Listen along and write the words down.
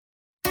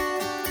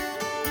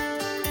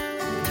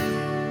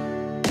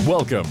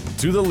Welcome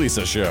to The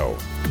Lisa Show.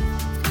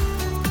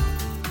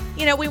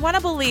 You know, we want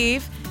to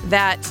believe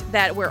that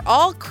we're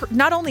all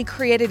not only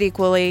created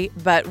equally,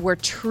 but we're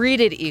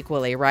treated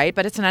equally, right?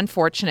 But it's an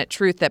unfortunate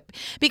truth that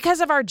because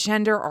of our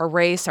gender, our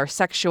race, our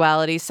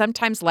sexuality,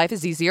 sometimes life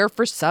is easier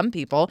for some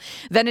people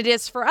than it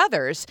is for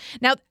others.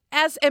 Now,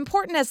 as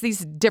important as these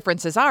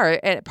differences are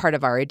part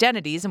of our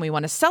identities, and we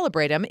want to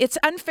celebrate them, it's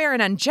unfair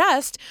and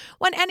unjust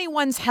when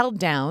anyone's held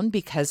down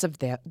because of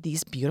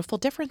these beautiful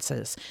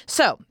differences.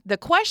 So the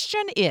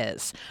question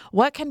is,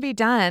 what can be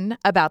done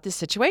about this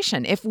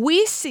situation? If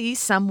we see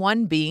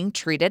someone being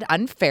treated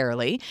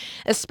unfairly,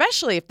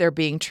 especially if they're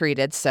being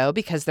treated so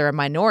because they're a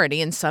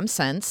minority in some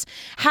sense,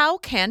 how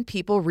can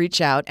people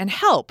reach out and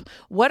help?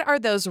 What are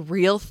those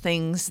real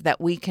things that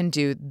we can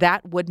do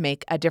that would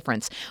make a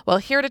difference? Well,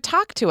 here to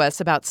talk to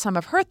us about some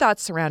of her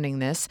thoughts surrounding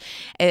this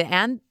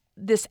and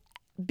this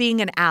being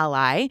an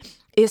ally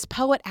is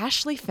poet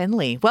Ashley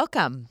Finley.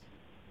 Welcome.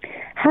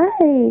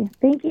 Hi,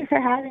 thank you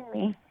for having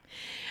me.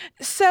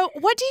 So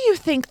what do you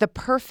think the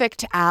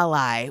perfect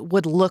ally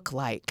would look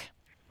like?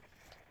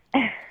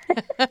 That's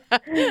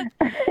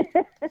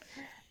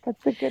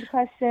a good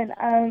question.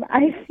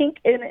 I think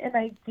in an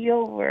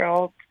ideal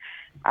world,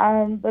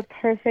 the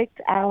perfect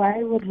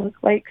ally would look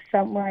like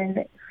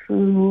someone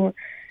who,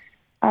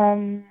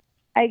 who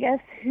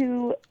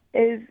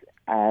is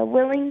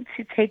willing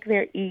to take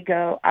their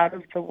ego out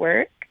of the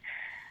work.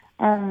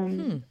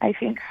 I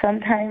think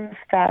sometimes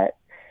that,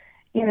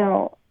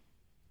 when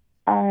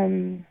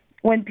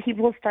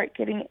people start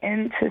getting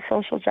into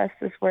social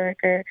justice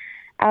work or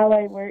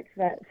ally work,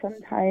 that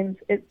sometimes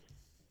it's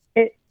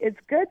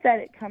good that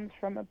it comes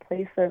from a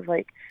place of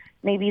like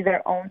maybe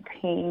their own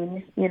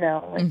pain,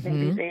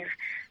 maybe they've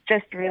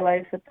just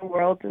realized that the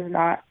world is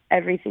not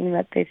everything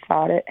that they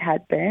thought it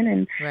had been,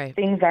 and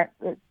things aren't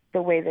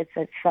the way that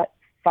they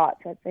thought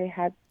that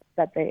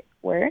they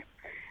were.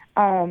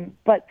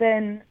 But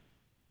then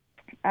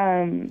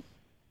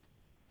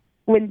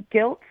when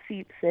guilt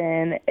seeps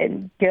in,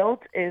 and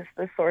guilt is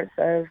the source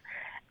of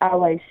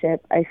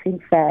allyship, I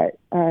think that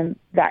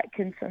that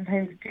can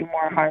sometimes do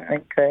more harm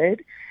than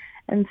good.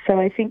 And so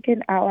I think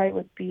an ally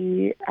would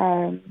be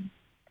a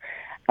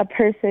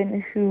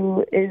person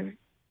who is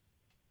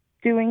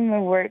doing the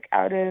work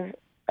out of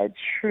a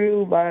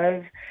true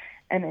love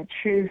and a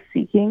true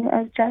seeking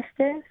of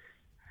justice,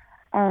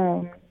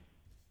 and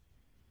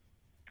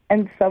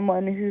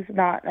someone who's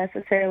not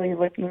necessarily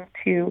looking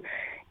to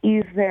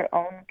ease their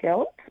own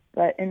guilt,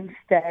 but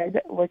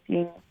instead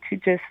looking to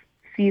just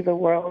see the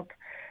world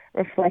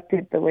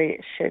reflected the way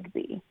it should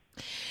be.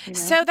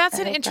 So that's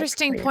an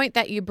interesting point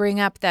that you bring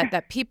up,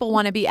 that people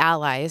want to be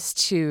allies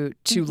to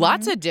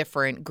lots of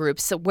different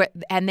groups,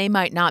 and they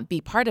might not be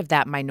part of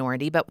that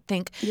minority, but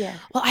think,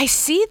 well, I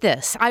see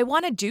this. I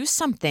want to do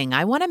something.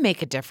 I want to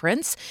make a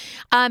difference.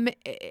 And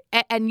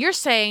you're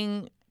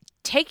saying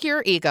take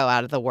your ego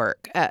out of the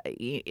work.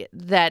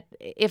 That,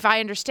 if I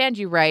understand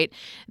you right,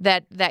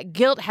 that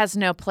guilt has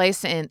no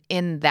place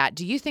in that.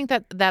 Do you think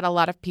that a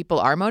lot of people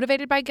are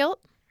motivated by guilt?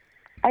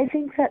 I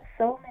think that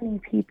so many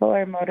people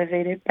are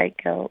motivated by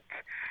guilt.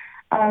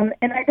 And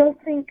I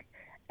don't think,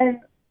 and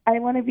I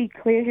want to be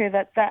clear here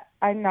that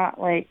I'm not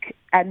like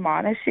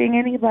admonishing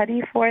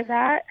anybody for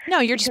that. No,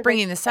 you're just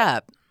bringing this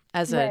up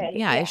as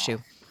issue.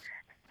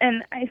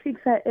 And I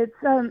think that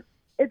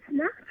it's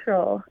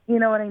natural, you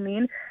know what I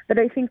mean? But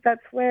I think that's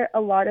where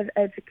a lot of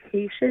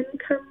education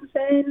comes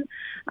in.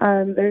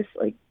 There's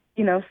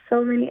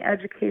so many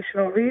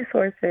educational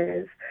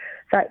resources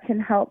that can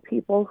help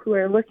people who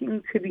are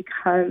looking to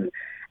become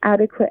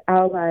adequate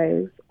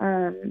allies.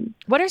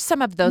 What are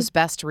some of those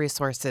best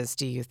resources,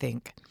 do you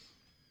think?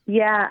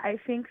 Yeah, I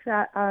think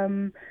that,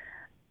 I'm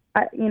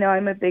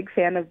a big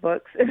fan of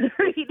books and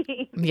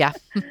reading. Yeah,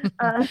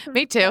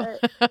 me too.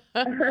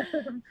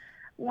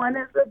 One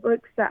of the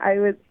books that I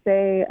would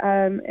say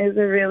is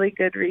a really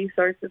good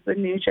resource is The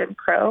New Jim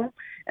Crow.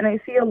 And I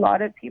see a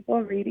lot of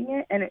people reading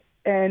it,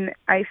 and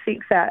I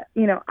think that,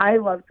 I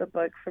love the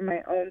book from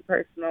my own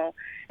personal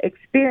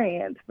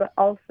experience, but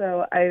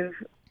also I've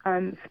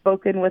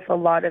spoken with a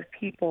lot of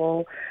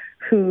people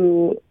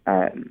who,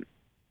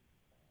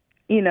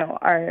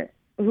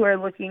 are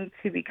looking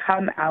to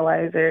become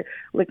allies or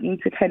looking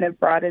to kind of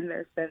broaden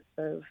their sense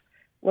of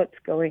what's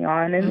going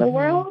on in the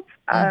world.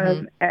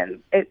 And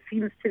it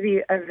seems to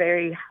be a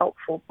very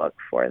helpful book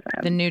for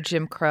them. The New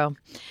Jim Crow.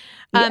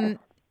 Yeah.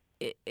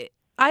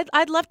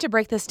 I'd love to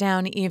break this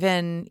down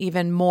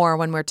even more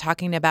when we're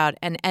talking about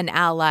an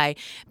ally.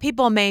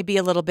 People may be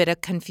a little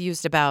bit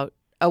confused about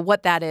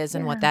what that is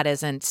and what that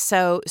isn't.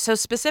 So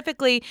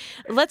specifically,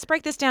 let's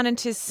break this down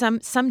into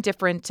some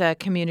different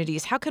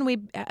communities. How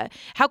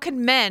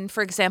can men,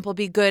 for example,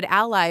 be good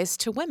allies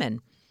to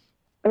women?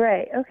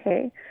 Right.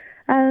 Okay.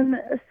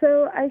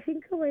 So I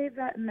think the way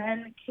that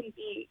men can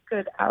be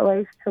good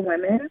allies to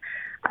women,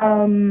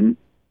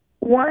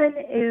 one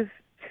is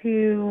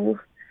to,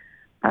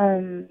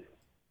 I'm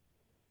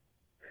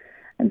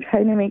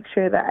trying to make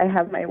sure that I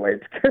have my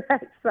words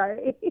correct.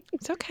 Sorry.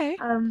 It's okay.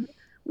 One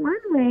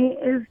way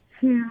is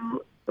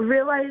to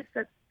realize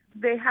that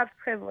they have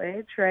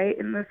privilege, right,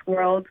 in this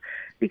world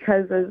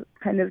because of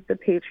kind of the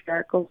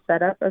patriarchal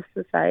setup of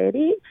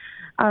society.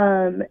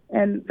 And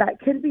that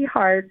can be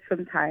hard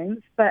sometimes,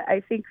 but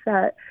I think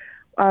that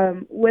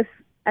with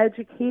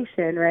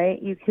education,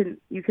 right, you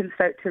can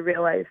start to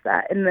realize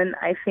that. And then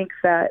I think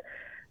that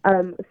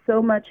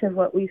so much of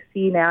what we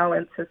see now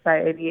in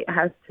society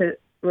has to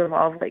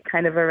revolve like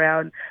kind of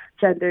around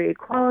gender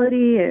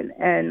equality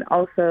and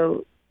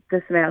also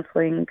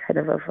dismantling kind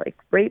of like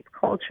rape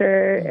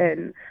culture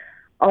and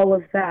all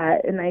of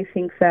that. And I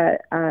think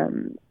that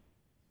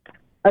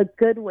a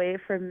good way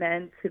for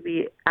men to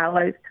be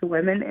allies to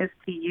women is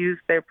to use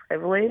their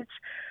privilege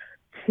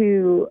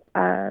to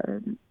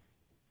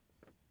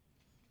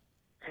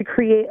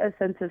create a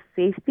sense of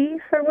safety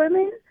for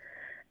women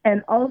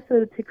and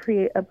also to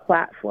create a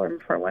platform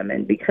for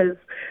women, because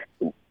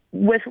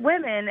with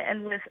women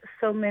and with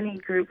so many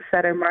groups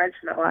that are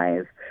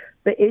marginalized,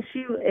 the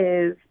issue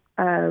is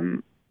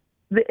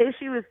the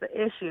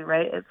issue,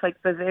 right? It's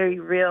like the very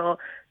real,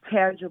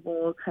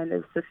 tangible kind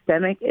of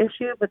systemic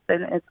issue, but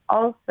then it's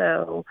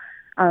also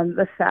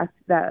the fact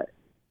that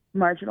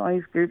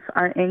marginalized groups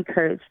aren't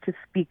encouraged to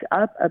speak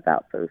up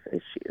about those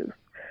issues.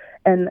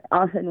 And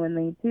often when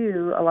they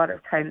do, a lot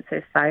of times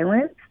they're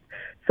silenced.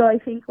 So I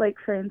think, like,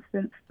 for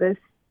instance, this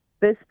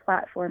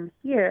platform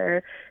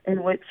here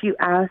in which you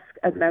ask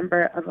a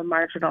member of a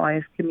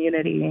marginalized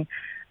community,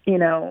 you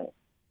know,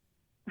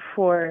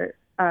 for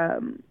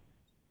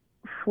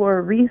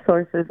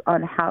resources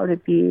on how to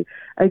be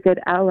a good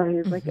ally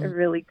is like a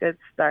really good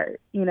start.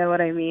 You know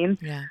what I mean?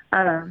 Yeah.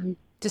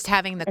 Just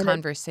having the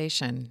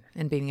conversation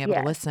and being able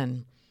to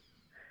listen.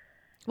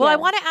 Well, I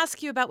want to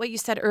ask you about what you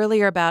said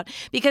earlier about,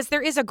 because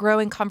there is a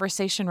growing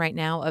conversation right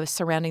now of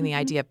surrounding the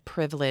idea of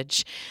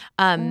privilege.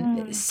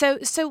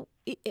 So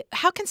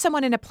how can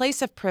someone in a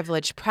place of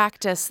privilege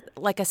practice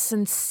like a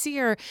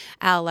sincere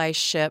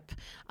allyship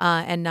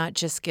and not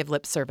just give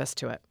lip service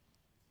to it?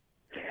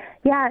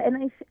 Yeah,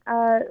 and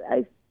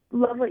I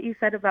love what you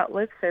said about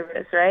lip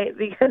service, right?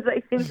 Because I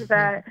think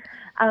that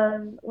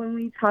when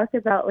we talk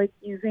about like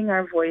using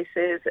our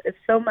voices,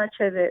 so much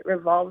of it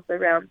revolves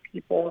around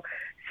people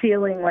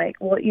feeling like,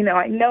 well, you know,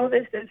 I know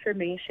this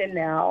information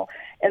now,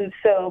 and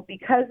so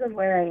because of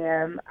where I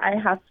am, I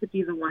have to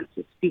be the one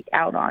to speak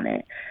out on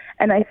it.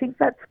 And I think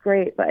that's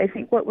great, but I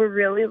think what we're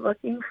really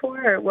looking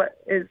for, or what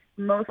is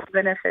most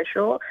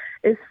beneficial,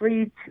 is for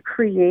you to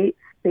create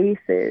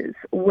spaces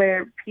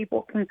where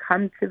people can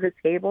come to the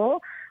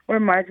table, where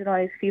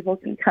marginalized people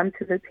can come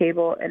to the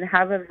table and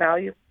have a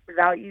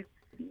valued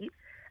seat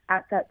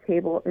at that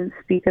table and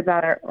speak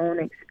about our own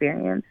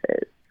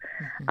experiences.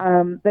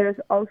 There's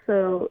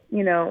also,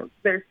 you know,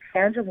 there's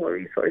tangible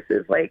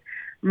resources like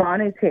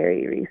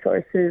monetary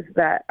resources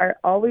that are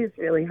always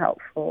really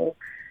helpful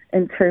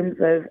in terms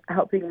of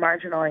helping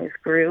marginalized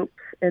groups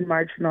and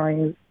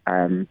marginalized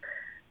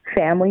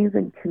families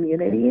and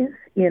communities,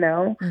 you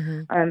know.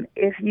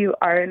 If you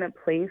are in a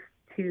place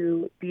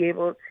to be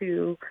able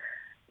to,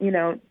 you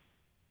know,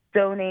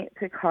 donate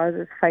to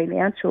causes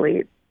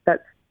financially,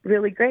 that's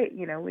really great.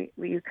 You know,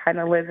 we kind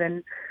of live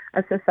in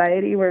a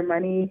society where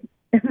money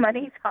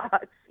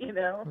talks, you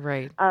know.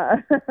 Right.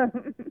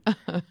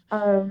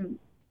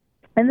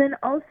 And then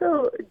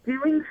also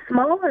doing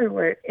smaller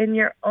work in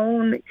your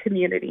own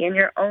community, in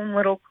your own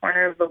little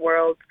corner of the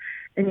world,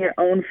 in your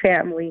own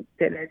family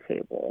dinner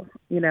table,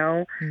 you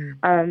know.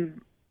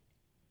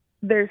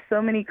 There's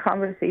so many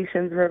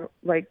conversations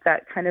like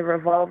that kind of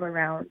revolve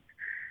around,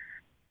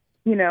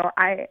 you know,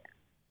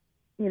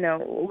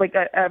 like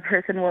a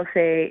person will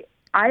say,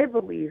 I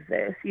believe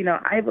this, you know,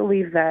 I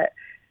believe that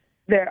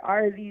there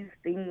are these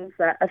things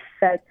that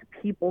affect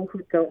people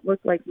who don't look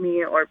like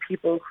me, or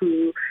people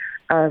who,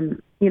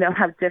 you know,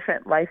 have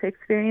different life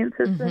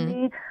experiences than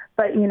me.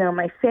 But, you know,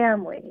 my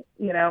family,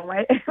 you know,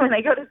 when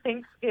I go to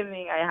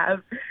Thanksgiving, I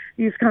have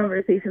these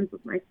conversations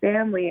with my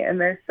family, and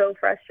they're so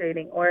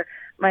frustrating. Or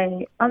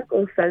my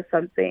uncle says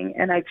something,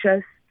 and I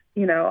just,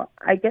 you know,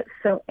 I get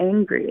so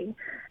angry.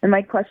 And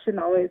my question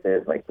always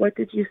is, like, what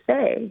did you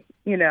say?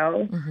 You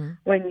know,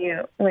 when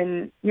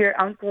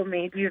your uncle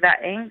made you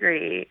that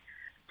angry,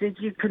 did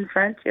you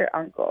confront your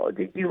uncle?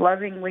 Did you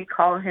lovingly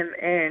call him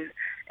in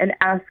and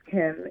ask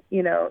him,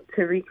 you know,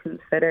 to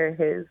reconsider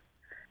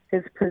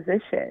his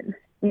position,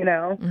 you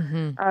know?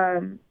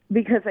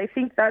 Because I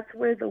think that's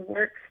where the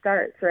work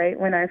starts, right?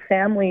 When our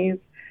families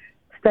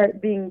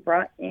start being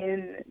brought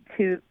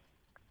into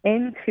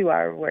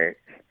our work,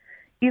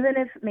 even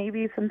if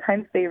maybe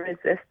sometimes they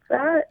resist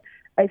that,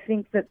 I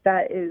think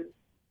that is,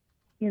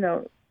 you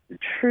know,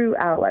 true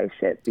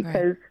allyship,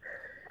 because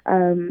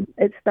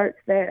it starts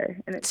there,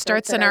 and it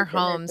starts in our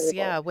homes,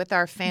 with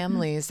our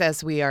families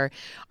as we are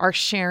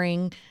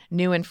sharing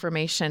new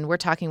information. We're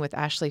talking with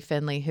Ashley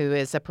Finley, who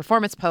is a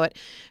performance poet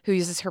who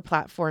uses her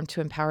platform to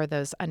empower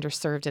those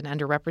underserved and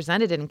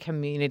underrepresented in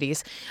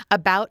communities,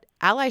 about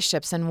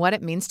allyships and what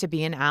it means to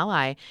be an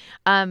ally.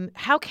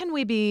 How can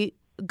we be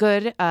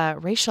good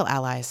racial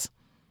allies?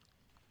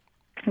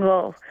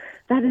 Well,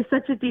 That is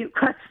such a deep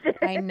question.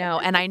 I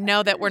know. And I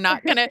know that we're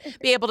not going to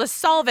be able to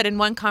solve it in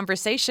one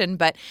conversation,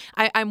 but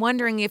I'm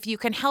wondering if you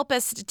can help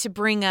us to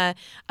bring a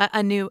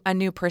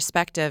new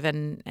perspective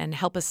and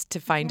help us to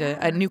find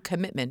a new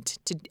commitment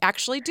to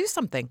actually do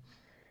something.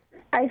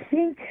 I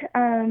think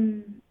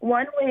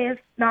one way is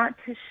not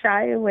to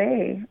shy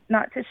away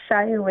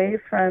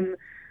from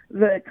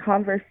the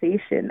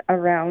conversation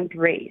around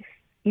race.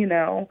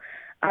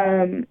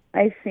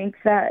 I think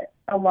that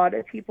a lot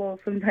of people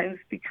sometimes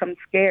become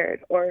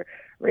scared or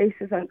race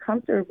is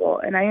uncomfortable.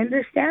 And I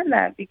understand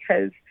that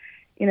because,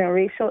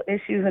 racial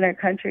issues in our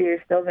country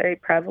are still very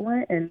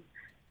prevalent, and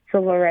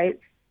civil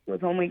rights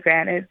was only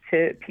granted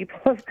to people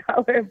of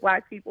color,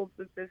 Black people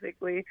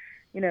specifically,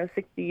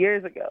 60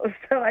 years ago.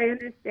 So I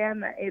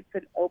understand that it's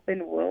an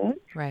open wound.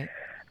 Right.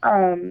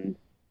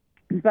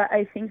 But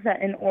I think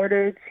that in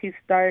order to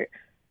start,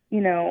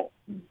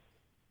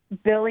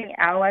 building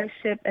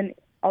allyship and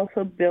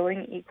also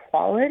building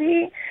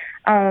equality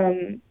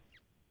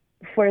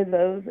for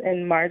those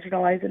in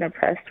marginalized and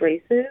oppressed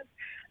races,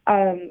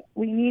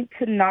 we need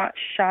to not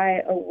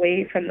shy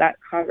away from that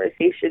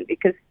conversation,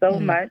 because so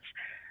much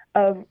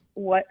of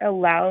what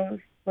allows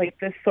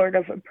this sort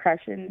of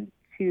oppression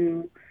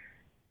to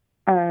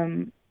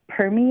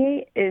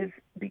permeate is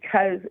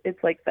because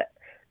it's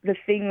the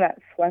thing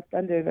that's swept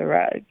under the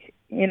rug,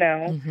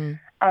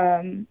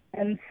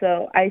 and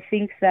so I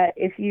think that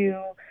if you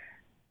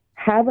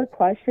have a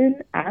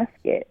question, ask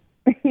it.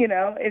 If you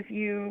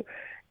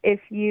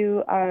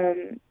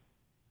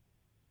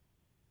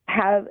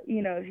have,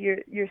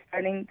 if you're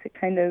starting to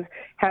kind of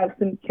have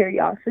some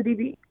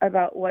curiosity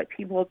about what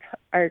people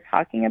are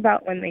talking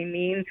about when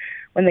they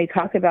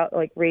talk about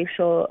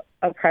racial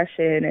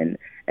oppression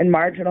and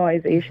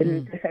marginalization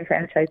and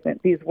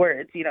disenfranchisement, these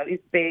words, these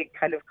big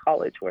kind of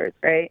college words,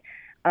 right?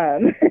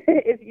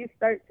 If you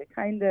start to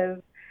kind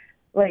of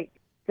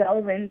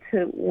delve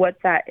into what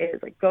that is,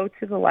 go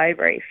to the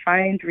library,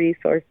 find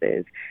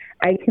resources.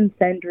 I can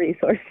send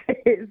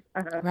resources.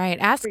 Right.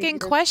 Asking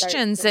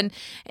questions. And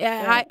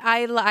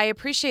I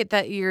appreciate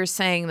that you're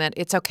saying that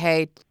it's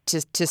okay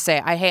to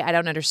say, hey, I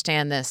don't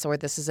understand this, or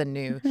this is a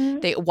new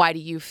thing. Why do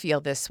you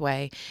feel this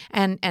way?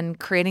 And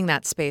creating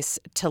that space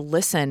to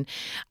listen.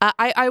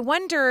 I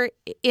wonder,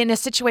 in a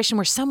situation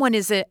where someone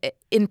is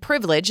in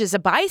privilege, is a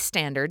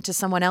bystander to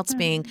someone else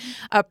being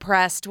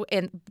oppressed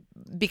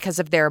because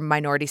of their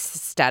minority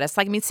status,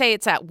 say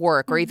it's at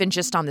work or even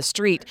just on the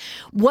street,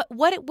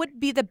 what it would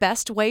be the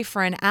best way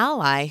for an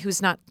ally who's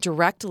not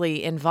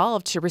directly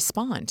involved to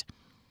respond?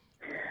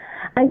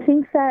 I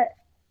think that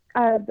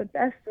the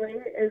best way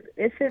is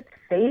if it's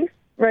safe,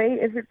 right?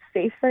 If it's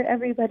safe for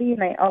everybody,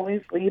 and I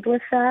always lead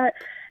with that,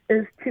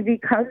 is to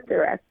become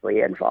directly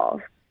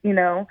involved.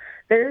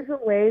 There's a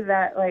way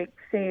that,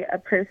 say, a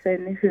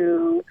person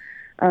who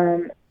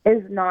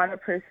is not a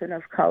person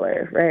of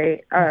color,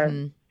 right,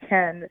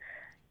 can,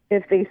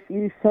 if they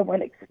see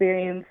someone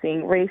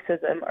experiencing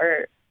racism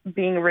or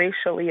being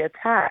racially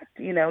attacked,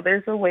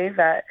 there's a way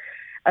that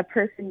a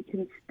person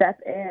can step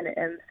in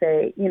and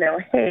say,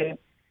 hey,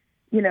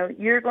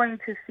 you're going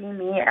to see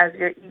me as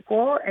your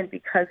equal, and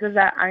because of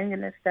that, I'm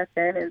going to step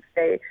in and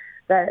say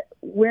that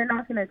we're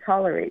not going to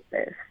tolerate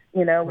this.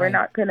 We're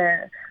not going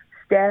to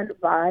stand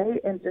by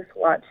and just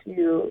watch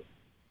you,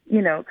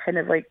 kind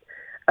of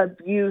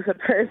abuse a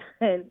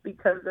person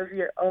because of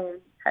your own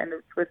kind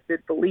of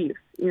twisted beliefs,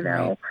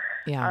 Right.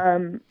 Yeah.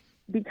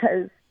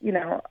 Because,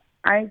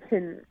 I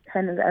can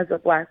kind of, as a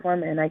Black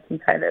woman, I can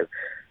kind of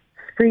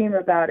scream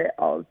about it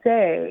all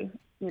day,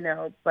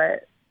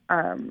 but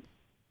I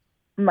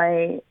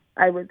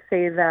would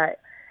say that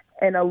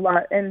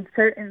in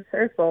certain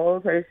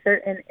circles or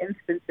certain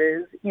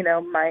instances,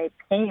 my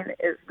pain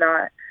is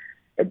not,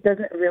 it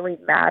doesn't really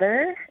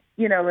matter,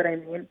 you know what I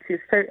mean, to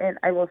certain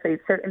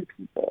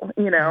people,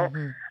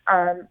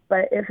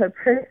 but if a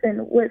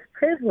person with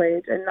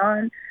privilege, a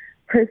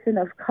non-person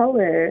of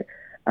color,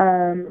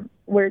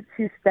 were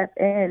to step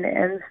in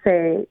and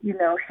say,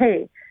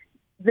 hey,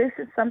 this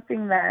is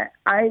something that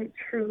I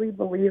truly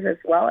believe as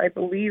well. I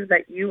believe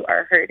that you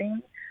are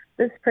hurting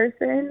this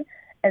person,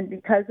 and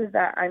because of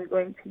that, I'm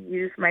going to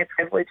use my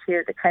privilege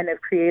here to kind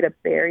of create a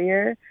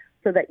barrier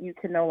so that you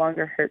can no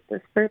longer hurt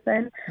this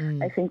person.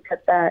 I think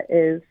that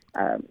is,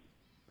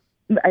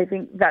 I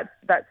think that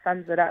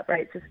sums it up,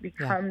 right? Just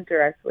become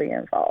directly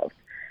involved.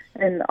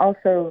 And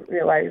also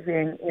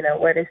realizing,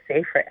 what is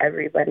safe for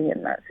everybody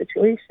in that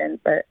situation.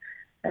 But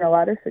in a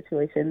lot of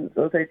situations,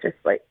 those are just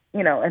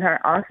in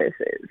our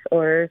offices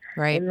or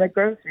in the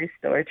grocery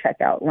store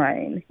checkout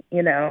line,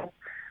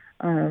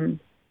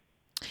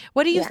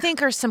 What do you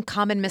think are some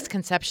common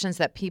misconceptions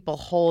that people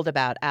hold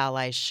about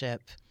allyship?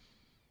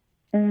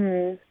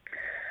 I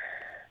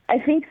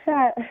think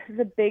that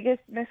the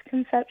biggest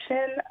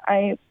misconception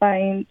I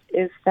find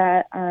is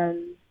that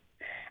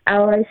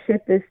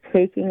allyship is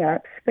taking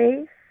up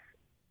space,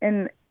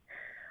 and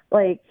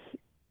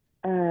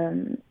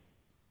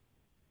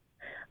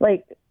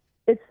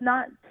it's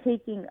not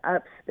taking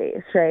up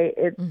space, right?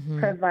 It's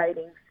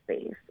providing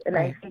space, and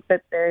I think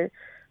that there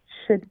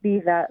should be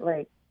that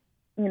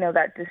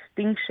that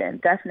distinction,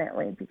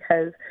 definitely,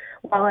 because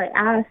while I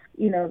ask,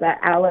 that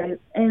allies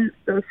in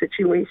those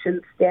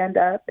situations stand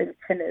up and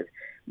kind of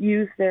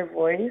use their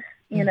voice,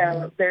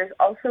 there's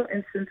also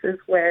instances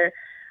where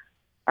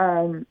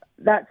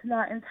that's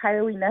not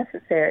entirely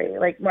necessary.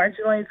 Like,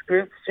 marginalized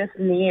groups just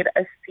need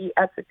a seat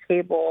at the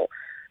table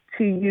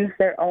to use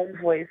their own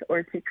voice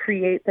or to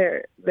create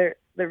the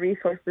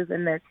resources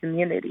in their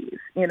communities,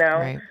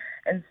 Right.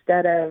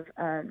 instead of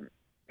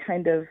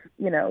kind of,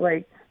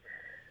 like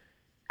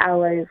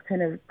allies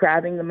kind of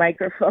grabbing the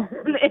microphone.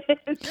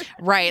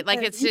 Right.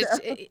 Like, it's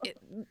just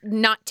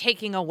not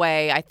taking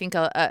away. I think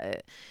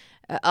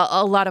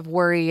a lot of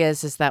worry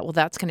is that, well,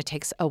 that's going to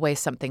take away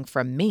something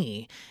from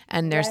me.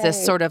 And there's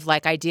this sort of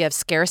like idea of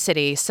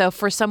scarcity. So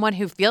for someone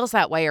who feels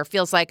that way or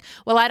feels like,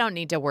 well, I don't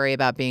need to worry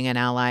about being an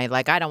ally,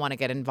 like I don't want to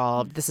get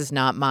involved, this is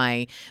not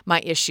my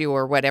issue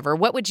or whatever,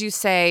 what would you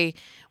say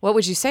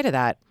to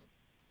that?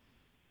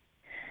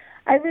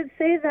 I would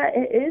say that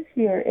it is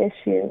your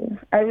issue.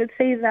 I would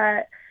say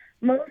that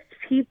most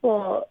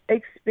people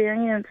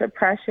experience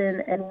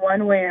oppression in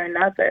one way or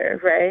another,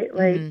 right?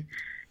 Like,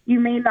 you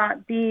may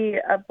not be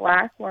a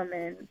Black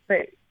woman,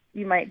 but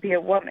you might be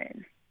a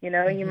woman. You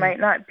might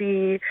not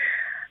be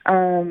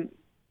a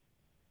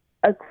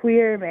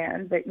queer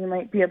man, but you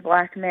might be a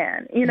Black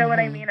man. You know what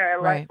I mean? Or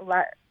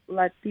a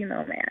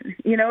Latino man.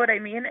 You know what I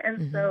mean?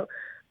 And so,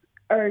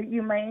 or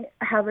you might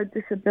have a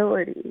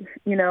disability,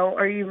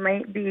 or you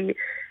might be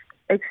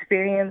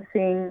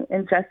experiencing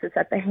injustice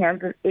at the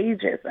hands of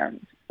ageism.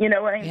 You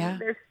know what I mean? Yeah.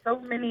 There's so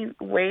many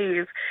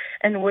ways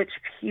in which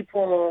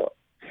people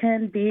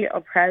can be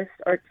oppressed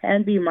or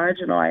can be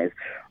marginalized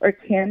or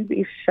can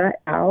be shut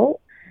out.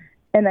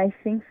 And I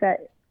think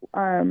that,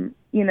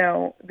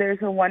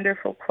 there's a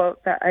wonderful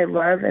quote that I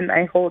love and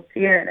I hold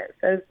dear, and it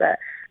says that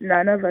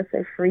none of us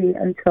are free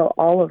until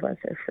all of us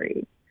are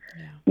free,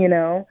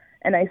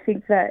 And I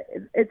think that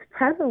it's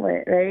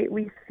prevalent, right?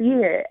 We see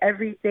it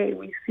every day.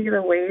 We see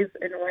the ways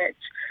in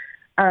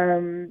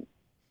which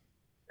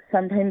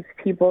sometimes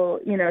people,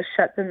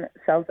 shut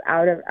themselves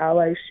out of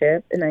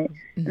allyship. And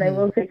I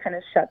will say kind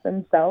of shut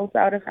themselves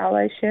out of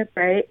allyship,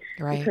 right?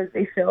 Because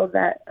they feel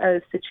that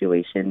a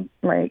situation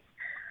like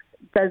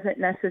doesn't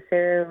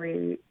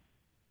necessarily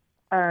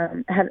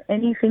have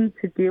anything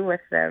to do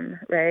with them,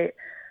 right?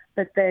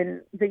 But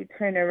then they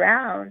turn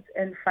around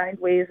and find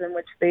ways in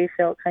which they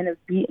feel kind of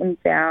beaten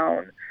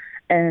down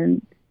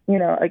and,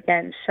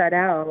 again, shut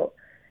out.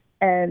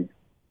 And,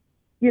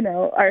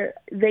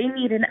 they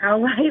need an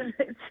ally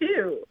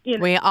too.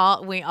 We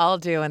all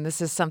do. And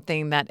this is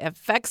something that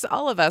affects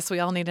all of us. We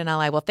all need an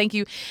ally. Well, thank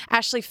you,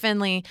 Ashley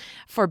Finley,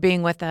 for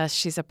being with us.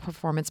 She's a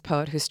performance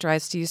poet who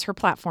strives to use her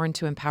platform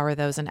to empower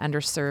those in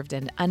underserved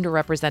and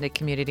underrepresented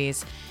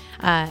communities.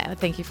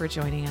 Thank you for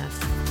joining us.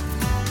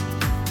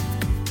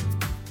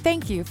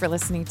 Thank you for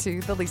listening to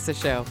The Lisa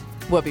Show.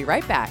 We'll be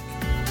right back.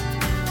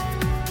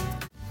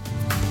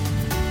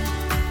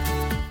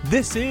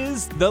 This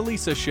is The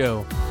Lisa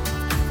Show.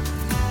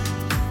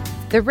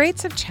 The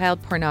rates of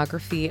child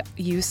pornography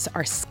use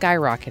are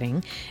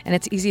skyrocketing, and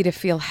it's easy to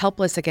feel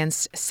helpless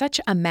against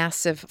such a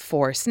massive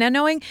force. Now,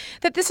 knowing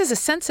that this is a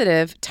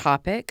sensitive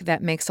topic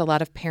that makes a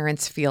lot of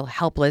parents feel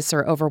helpless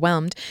or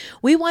overwhelmed,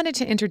 we wanted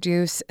to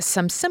introduce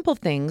some simple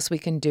things we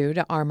can do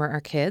to armor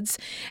our kids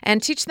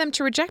and teach them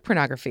to reject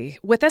pornography.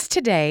 With us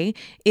today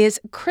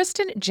is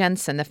Kristen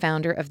Jensen, the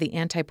founder of the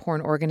anti-porn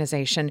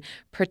organization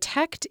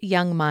Protect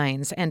Young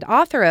Minds and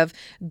author of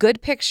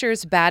Good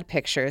Pictures, Bad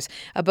Pictures,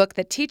 a book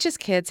that teaches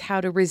kids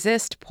how to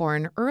resist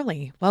porn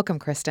early. Welcome,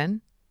 Kristen.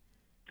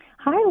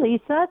 Hi,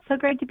 Lisa. It's so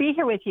great to be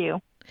here with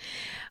you.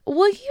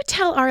 Will you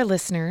tell our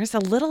listeners a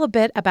little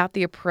bit about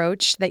the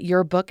approach that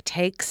your book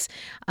takes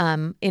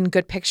in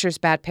Good Pictures,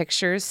 Bad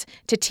Pictures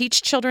to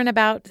teach children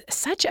about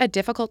such a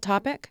difficult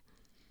topic?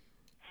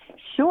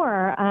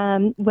 Sure.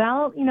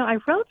 Well, I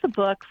wrote the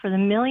book for the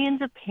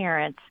millions of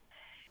parents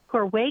who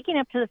are waking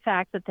up to the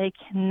fact that they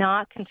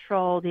cannot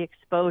control the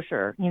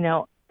exposure,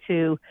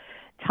 to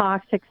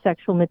toxic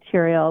sexual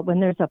material when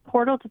there's a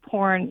portal to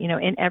porn,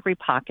 in every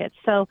pocket.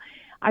 So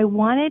I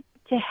wanted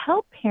to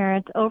help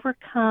parents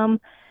overcome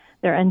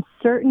their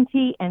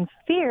uncertainty and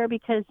fear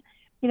because,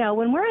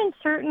 when we're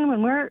uncertain,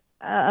 when we're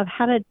of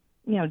how to,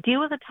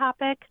 deal with a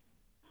topic,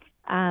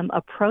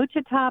 approach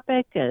a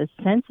topic as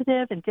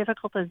sensitive and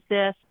difficult as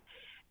this,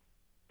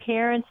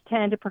 parents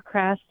tend to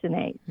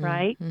procrastinate,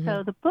 right? Mm-hmm.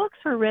 So the books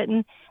were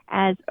written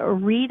as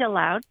read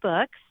aloud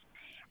books.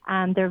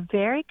 They're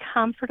very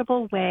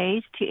comfortable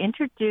ways to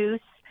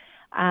introduce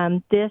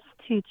this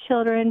to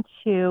children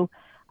to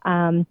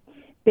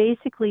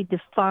basically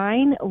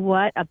define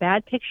what a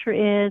bad picture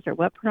is or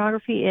what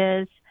pornography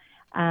is,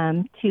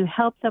 to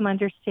help them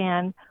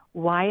understand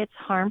why it's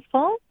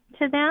harmful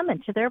to them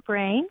and to their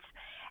brains,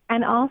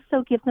 and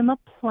also give them a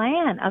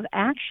plan of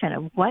action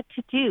of what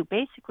to do.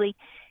 Basically,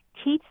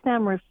 teach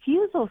them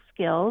refusal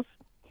skills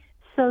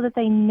so that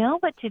they know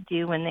what to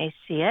do when they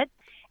see it,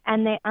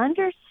 and they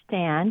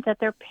understand that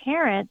their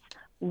parents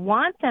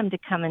want them to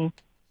come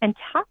and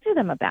talk to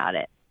them about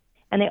it.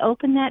 And they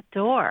open that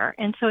door.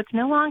 And so it's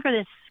no longer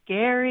this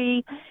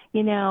scary,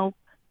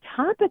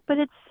 topic, but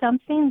it's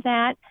something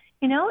that,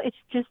 it's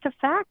just a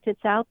fact.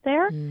 It's out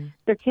there.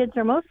 Their kids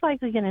are most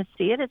likely going to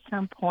see it at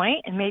some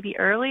point, and maybe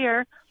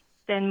earlier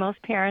than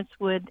most parents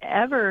would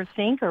ever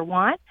think or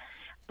want.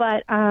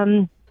 But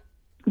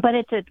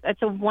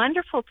it's a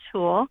wonderful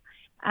tool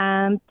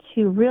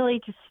to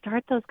really just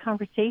start those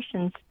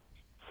conversations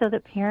so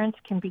that parents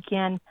can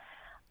begin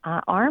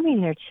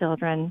arming their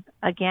children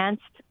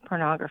against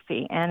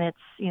pornography and its,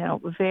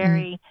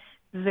 very,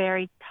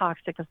 very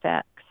toxic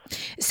effects.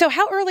 So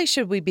how early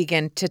should we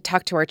begin to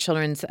talk to our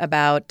children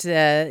about,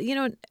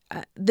 the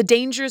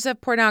dangers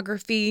of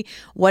pornography,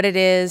 what it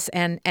is,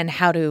 and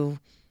how to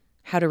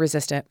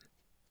resist it?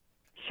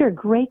 Sure,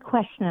 great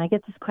question. I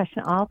get this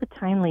question all the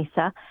time,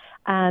 Lisa.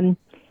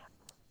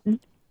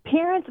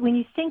 Parents, when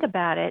you think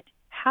about it,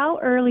 how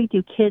early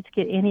do kids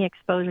get any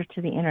exposure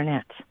to the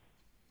internet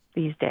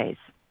these days?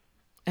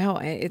 Oh,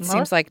 it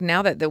seems like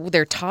now that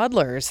they're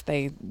toddlers,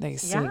 they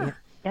see.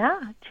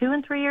 Yeah, 2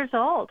 and 3 years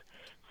old.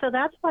 So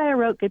that's why I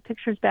wrote Good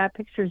Pictures, Bad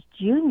Pictures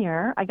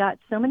Junior. I got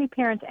so many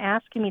parents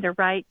asking me to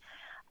write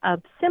a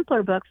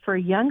simpler book for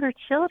younger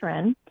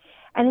children.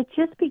 And it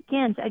just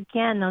begins,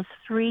 again, those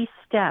 3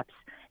 steps,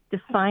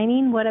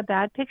 defining what a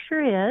bad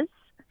picture is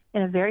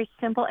in a very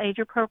simple,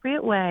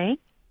 age-appropriate way.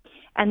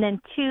 And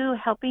then 2,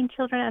 helping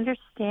children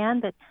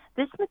understand that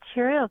this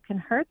material can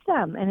hurt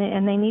them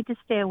and they need to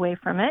stay away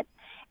from it.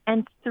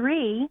 And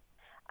 3,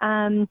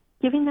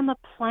 giving them a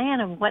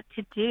plan of what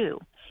to do,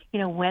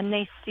 when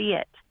they see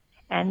it.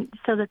 And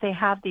so that they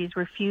have these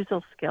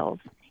refusal skills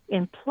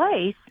in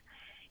place.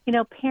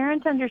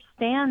 Parents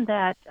understand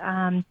that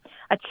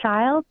a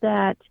child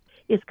that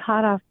is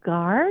caught off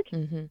guard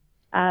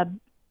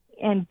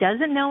and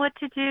doesn't know what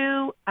to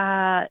do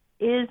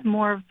is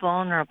more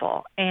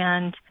vulnerable.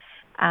 And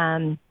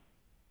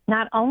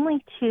not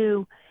only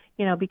to,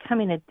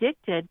 becoming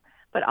addicted,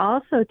 but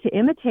also to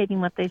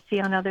imitating what they see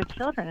on other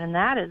children. And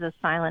that is a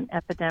silent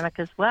epidemic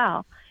as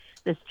well,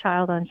 this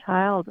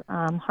child-on-child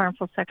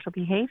harmful sexual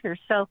behavior.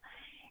 So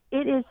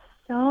it is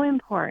so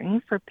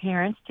important for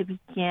parents to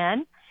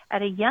begin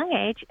at a young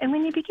age. And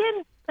when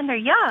they're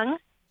young,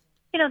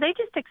 they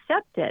just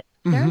accept it.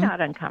 They're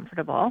not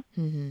uncomfortable.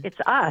 It's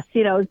us,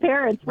 as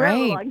parents, we're a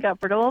little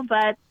uncomfortable,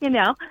 but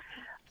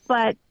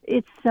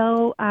it's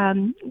so,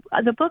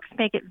 the books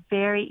make it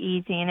very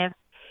easy. And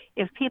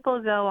if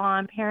people go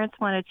on, parents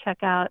want to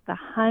check out the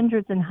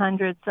hundreds and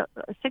hundreds,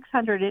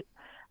 600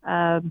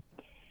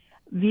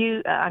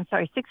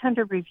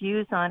 600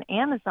 reviews on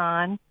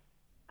Amazon,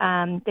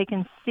 they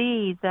can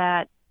see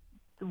that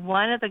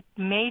one of the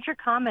major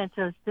comments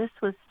is this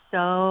was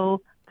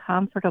so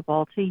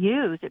comfortable to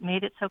use. It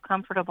made it so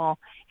comfortable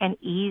and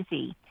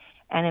easy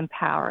and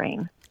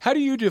empowering. How do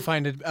you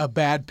define a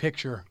bad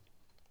picture?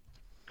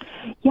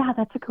 Yeah,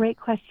 that's a great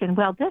question.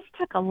 Well, this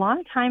took a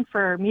long time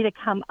for me to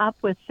come up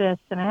with this,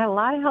 and I had a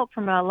lot of help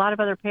from a lot of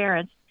other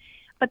parents.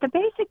 But the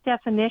basic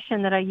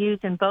definition that I use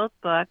in both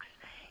books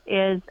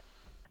is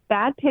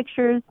bad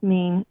pictures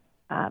mean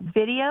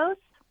videos,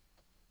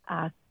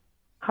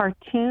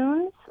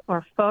 cartoons,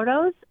 or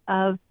photos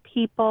of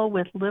people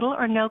with little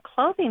or no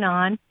clothing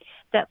on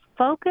that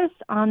focus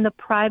on the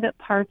private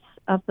parts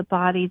of the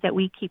body that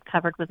we keep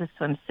covered with a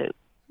swimsuit.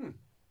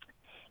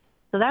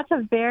 So that's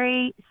a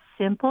very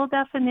simple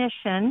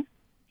definition.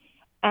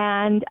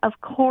 And of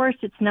course,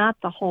 it's not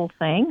the whole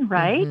thing,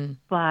 right?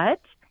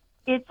 But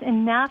it's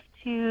enough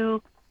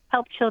to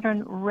help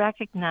children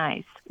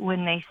recognize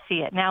when they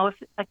see it. Now, if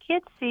a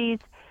kid sees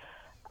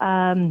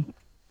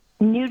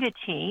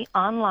nudity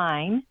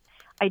online,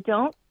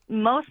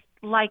 most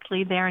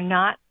likely they're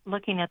not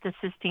looking at the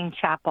Sistine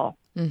Chapel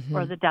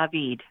or the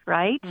David,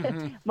 right?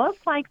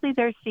 Most likely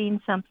they're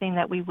seeing something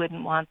that we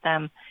wouldn't want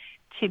them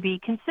to be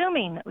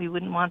consuming, that we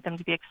wouldn't want them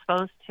to be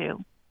exposed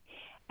to.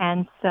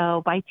 And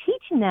so by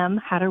teaching them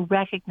how to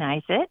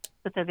recognize it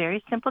with a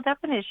very simple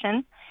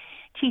definition,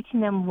 teaching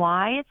them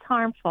why it's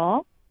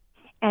harmful,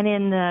 and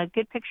in the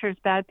Good Pictures,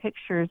 Bad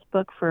Pictures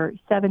book for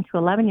 7 to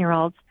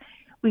 11-year-olds,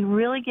 we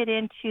really get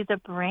into the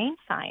brain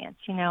science.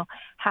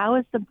 How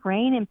is the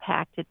brain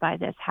impacted by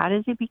this? How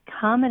does it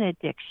become an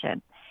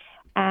addiction?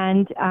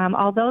 And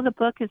although the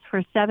book is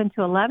for 7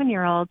 to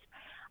 11-year-olds,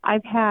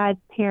 I've had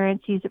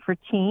parents use it for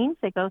teens.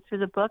 They go through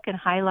the book and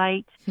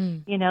highlight,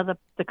 the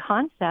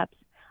concepts.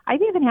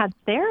 I've even had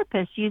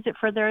therapists use it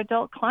for their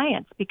adult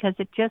clients because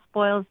it just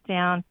boils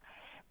down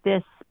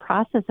this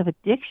process of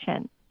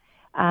addiction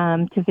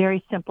to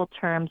very simple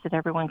terms that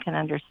everyone can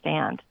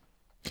understand.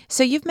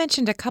 So you've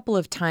mentioned a couple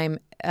of times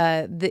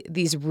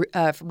these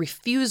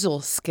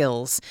refusal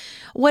skills.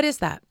 What is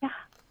that? Yeah.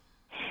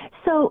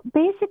 So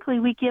basically,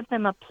 we give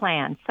them a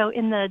plan. So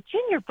in the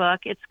junior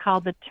book, it's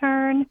called the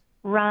Turn,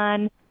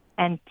 Run,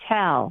 and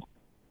Tell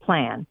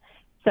plan.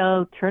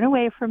 So turn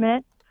away from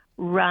it,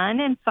 run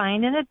and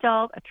find an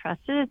adult, a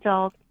trusted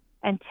adult,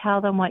 and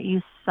tell them what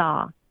you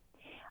saw.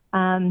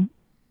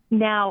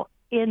 Now,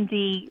 in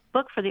the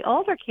book for the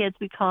older kids,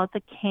 we call it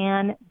the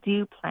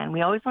Can-Do plan.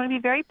 We always want to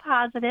be very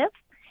positive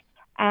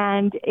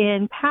and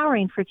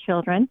empowering for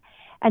children.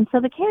 And so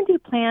the Can-Do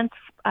plan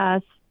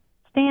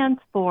stands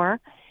for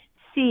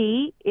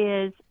C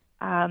is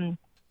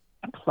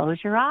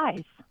close your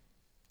eyes.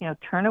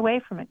 Turn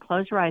away from it.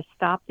 Close your eyes.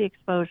 Stop the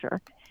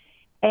exposure.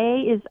 A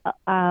is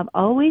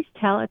always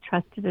tell a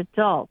trusted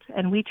adult.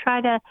 And we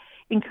try to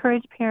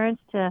encourage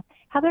parents to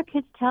have their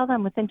kids tell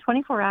them within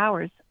 24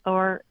 hours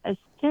or as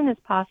soon as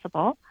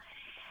possible.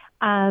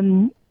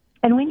 And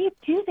when you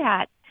do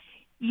that,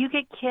 you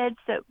get kids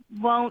that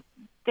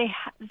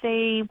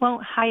they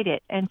won't hide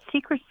it. And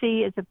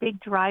secrecy is a big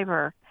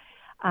driver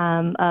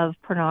of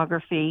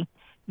pornography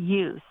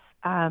use.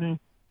 And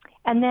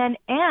then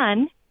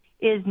N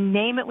is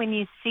name it when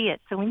you see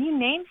it. So when you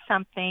name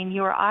something,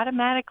 you are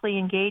automatically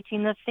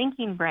engaging the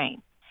thinking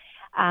brain.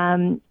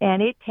 And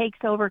it takes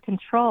over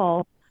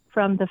control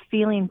from the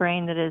feeling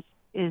brain that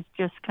is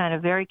just kind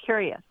of very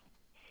curious.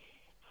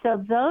 So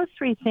those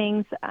three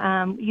things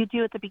you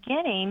do at the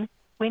beginning.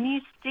 When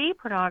you see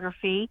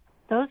pornography,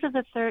 those are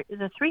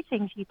the three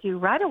things you do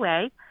right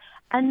away.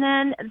 And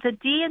then the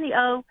D and the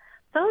O,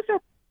 those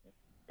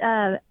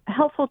are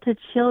helpful to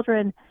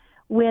children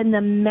when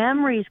the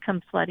memories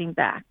come flooding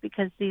back,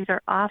 because these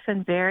are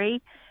often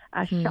very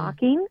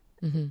shocking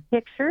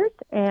pictures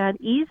and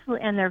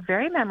they're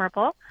very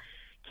memorable.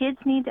 Kids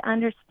need to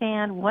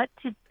understand what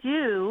to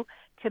do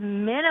to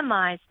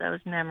minimize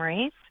those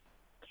memories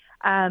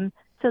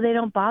so they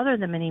don't bother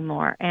them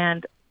anymore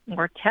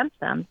or tempt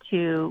them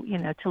to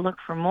look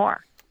for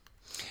more.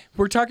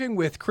 We're talking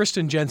with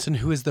Kristen Jensen,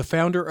 who is the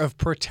founder of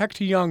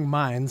Protect Young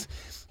Minds.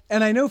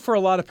 And I know for a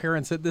lot of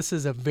parents that this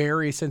is a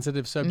very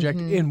sensitive subject,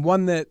 and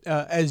one that,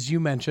 as you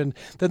mentioned,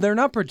 that they're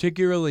not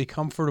particularly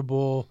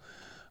comfortable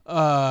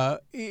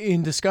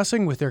in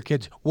discussing with their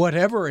kids,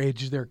 whatever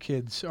age their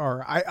kids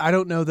are. I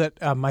don't know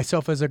that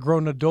myself as a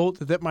grown adult,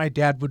 that my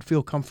dad would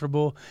feel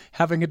comfortable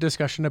having a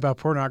discussion about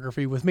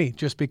pornography with me,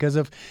 just because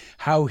of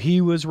how he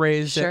was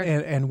raised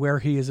and where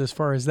he is as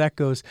far as that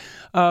goes.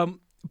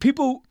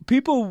 People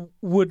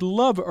would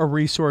love a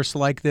resource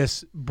like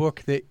this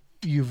book that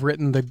you've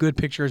written, The Good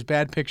Pictures,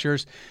 Bad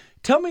Pictures.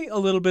 Tell me a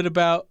little bit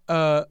about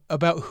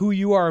who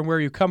you are and where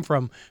you come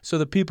from, so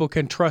that people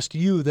can trust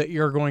you that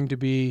you're going to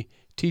be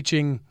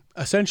teaching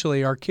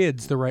essentially our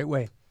kids the right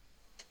way.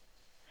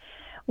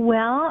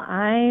 Well,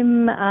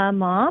 I'm a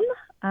mom,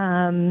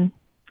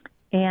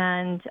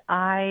 and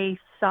I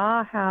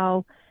saw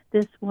how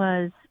this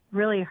was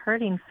really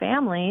hurting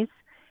families.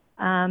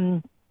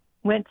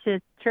 Went to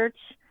church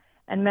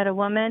and met a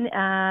woman.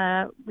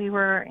 We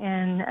were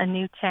in a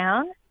new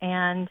town,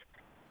 and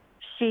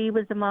she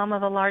was the mom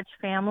of a large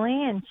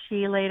family, and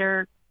she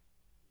later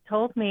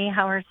told me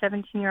how her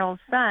 17-year-old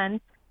son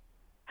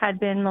had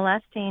been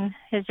molesting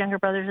his younger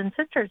brothers and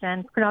sisters,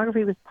 and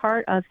pornography was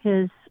part of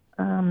his,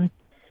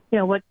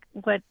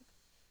 what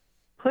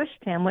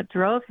pushed him, what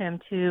drove him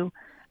to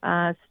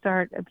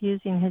start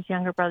abusing his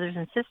younger brothers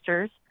and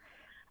sisters.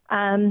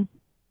 And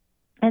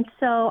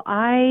so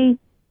I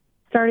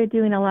started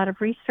doing a lot of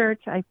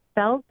research. I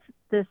felt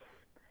this,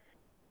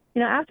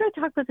 after I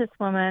talked with this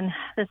woman,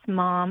 this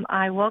mom,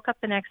 I woke up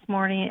the next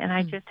morning and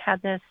I just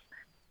had this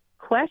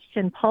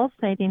question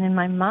pulsating in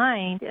my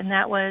mind, and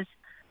that was,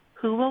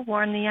 who will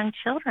warn the young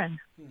children?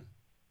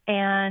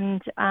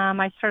 And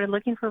I started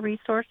looking for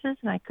resources,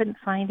 and I couldn't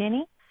find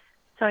any.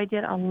 So I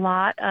did a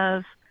lot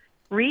of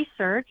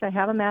research. I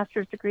have a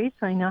master's degree,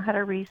 so I know how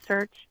to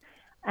research.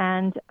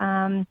 And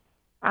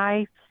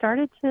I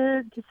started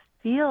to just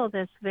feel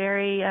this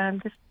very,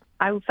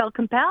 I felt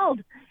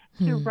compelled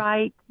to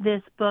write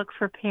this book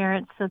for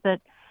parents, so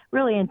that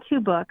really in two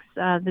books,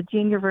 the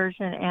junior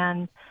version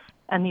and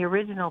the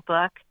original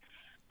book,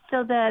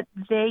 so that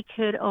they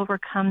could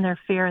overcome their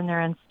fear and their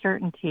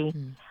uncertainty.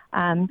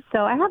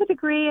 So I have a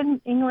degree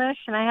in English,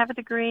 and I have a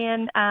degree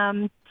in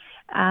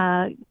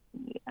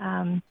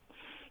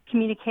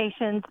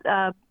communications,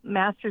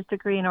 master's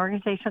degree in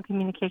organizational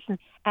communications,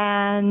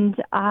 and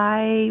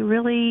I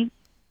really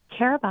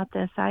care about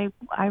this. I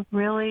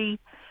really,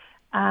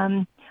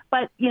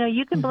 but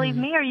you can believe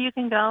me, or you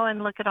can go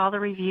and look at all the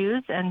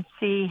reviews and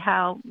see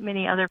how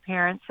many other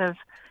parents have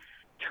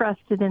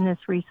trusted in this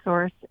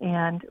resource.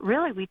 And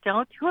really, we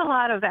don't do a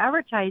lot of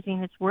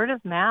advertising. It's word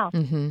of mouth.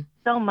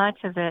 So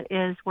much of it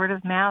is word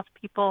of mouth,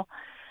 people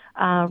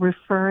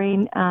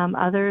referring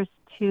others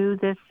to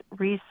this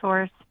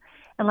resource.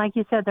 And like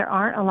you said, there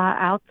aren't a lot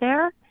out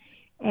there,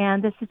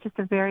 and this is just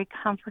a very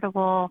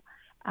comfortable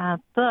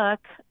book.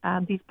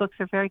 These books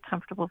are very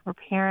comfortable for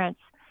parents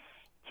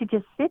to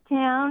just sit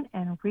down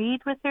and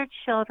read with their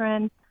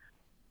children.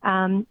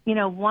 One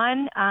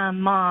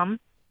mom,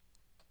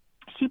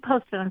 she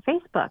posted on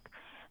Facebook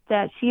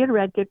that she had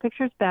read Good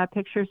Pictures, Bad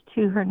Pictures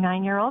to her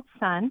 9-year-old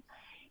son.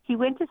 He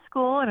went to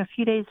school, and a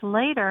few days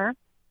later,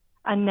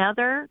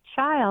 another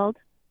child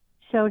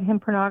showed him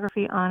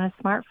pornography on a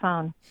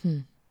smartphone.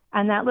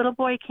 And that little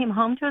boy came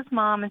home to his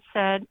mom and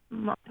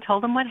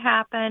told him what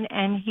happened,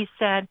 and he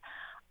said,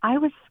 I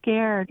was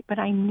scared, but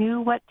I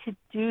knew what to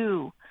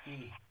do.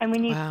 And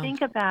when you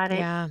think about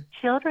it,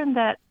 children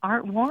that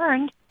aren't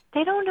warned,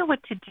 they don't know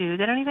what to do.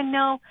 They don't even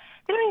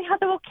have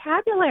the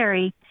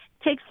vocabulary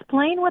to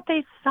explain what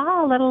they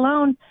saw, let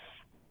alone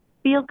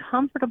feel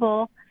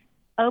comfortable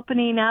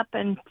opening up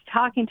and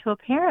talking to a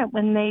parent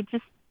when they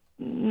just,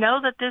 know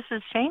that this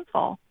is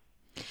shameful.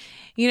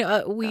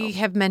 We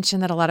have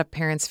mentioned that a lot of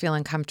parents feel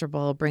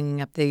uncomfortable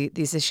bringing up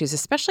these issues,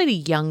 especially to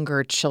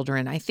younger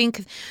children. I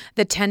think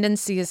the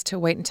tendency is to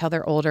wait until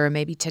they're older,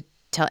 maybe to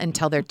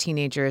tell they're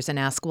teenagers and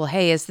ask, well,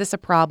 hey, is this a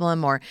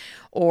problem?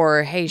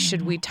 Or hey,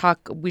 should we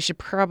talk? We should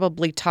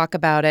probably talk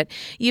about it.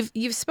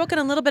 You've spoken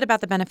a little bit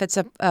about the benefits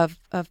of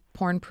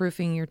porn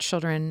proofing your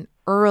children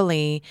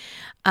early.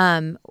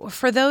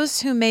 For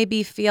those who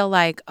maybe feel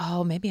like,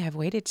 oh, maybe I've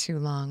waited too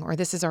long, or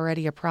this is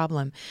already a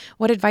problem,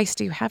 what advice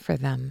do you have for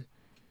them?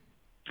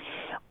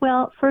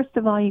 Well, first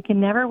of all, you can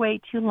never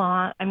wait too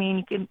long. I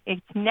mean,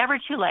 it's never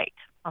too late.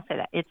 I'll say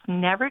that. It's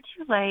never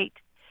too late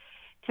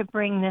to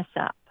bring this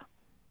up.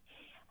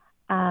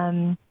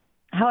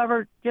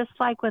 However, just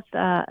like with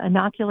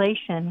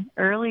inoculation,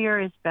 earlier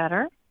is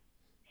better,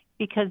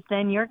 because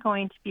then you're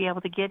going to be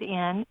able to get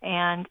in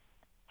and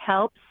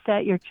help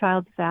set your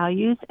child's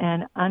values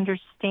and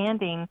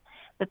understanding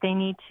that they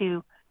need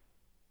to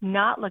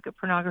not look at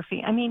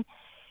pornography. I mean,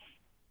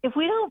 if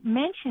we don't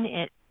mention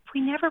it, if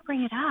we never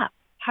bring it up,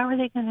 how are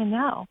they going to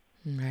know?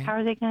 Right. How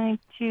are they going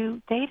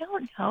to? They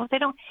don't know. They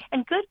don't.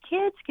 And good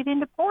kids get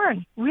into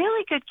porn.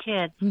 Really good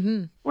kids.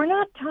 Mm-hmm. We're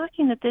not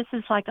talking that this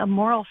is like a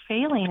moral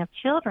failing of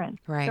children.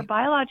 Right. They're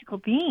biological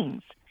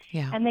beings.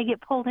 Yeah. And they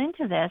get pulled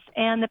into this.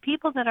 And the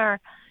people that are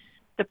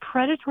the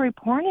predatory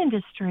porn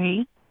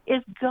industry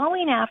is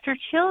going after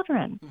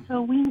children.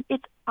 So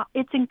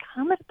it's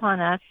incumbent upon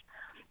us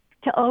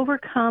to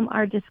overcome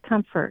our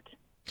discomfort.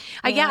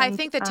 I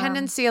think the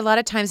tendency a lot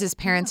of times is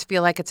parents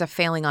feel like it's a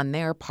failing on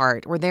their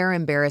part, or they're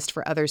embarrassed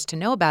for others to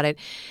know about it.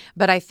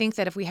 But I think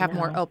that if we have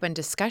more open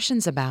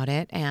discussions about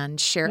it and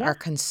share our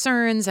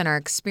concerns and our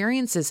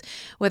experiences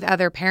with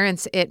other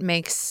parents, it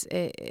makes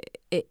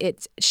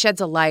it sheds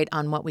a light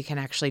on what we can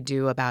actually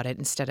do about it,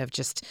 instead of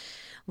just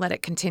let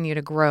it continue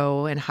to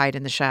grow and hide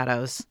in the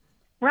shadows.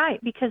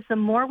 Right, because the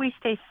more we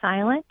stay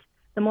silent,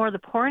 the more the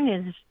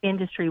porn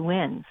industry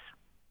wins.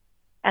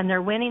 And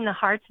they're winning the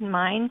hearts and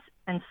minds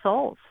and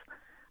souls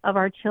of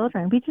our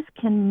children. We just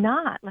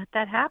cannot let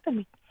that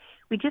happen.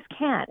 We just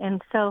can't.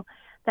 And so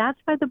that's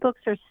why the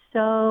books are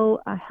so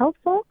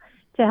helpful,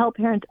 to help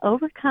parents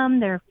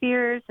overcome their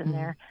fears and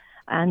their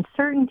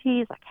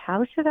uncertainties. Like,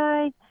 how should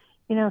I,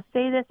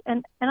 say this?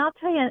 And I'll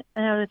tell you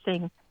another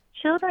thing.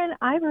 Children,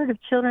 I've heard of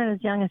children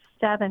as young as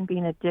 7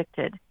 being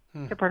addicted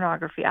to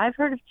pornography. I've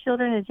heard of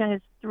children as young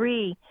as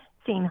 3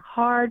 seeing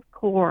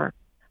hardcore,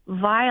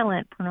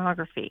 violent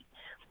pornography.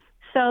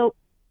 So,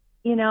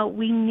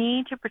 we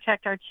need to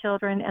protect our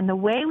children, and the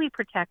way we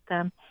protect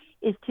them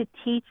is to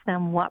teach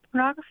them what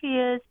pornography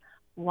is,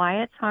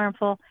 why it's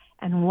harmful,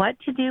 and what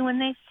to do when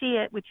they see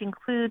it, which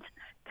includes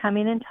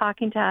coming and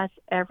talking to us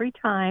every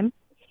time,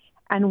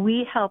 and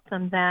we help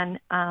them then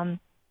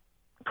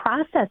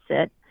process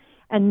it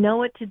and know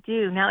what to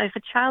do. Now, if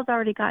a child's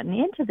already gotten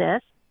into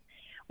this,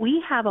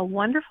 we have a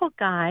wonderful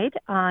guide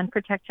on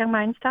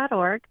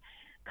protectyoungminds.org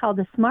called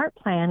the Smart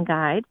Plan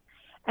Guide.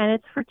 And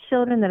it's for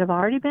children that have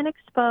already been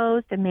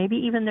exposed, and maybe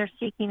even they're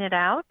seeking it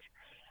out.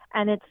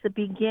 And it's the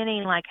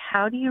beginning, like,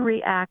 how do you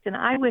react? And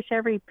I wish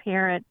every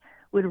parent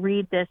would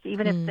read this,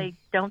 even if they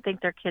don't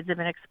think their kids have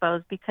been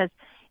exposed, because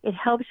it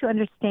helps you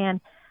understand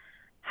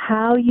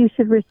how you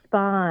should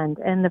respond.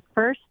 And the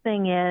first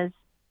thing is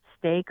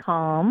stay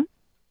calm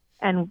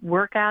and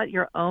work out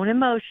your own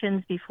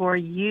emotions before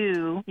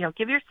you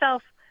give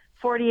yourself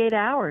 48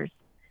 hours.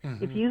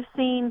 Mm-hmm. If you've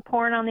seen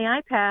porn on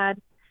the iPad,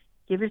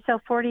 give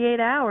yourself 48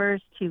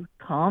 hours to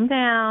calm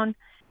down,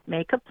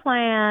 make a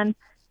plan,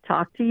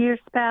 talk to your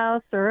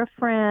spouse or a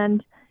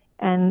friend,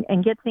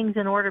 and get things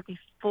in order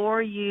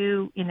before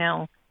you,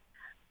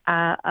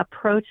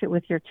 approach it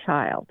with your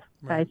child.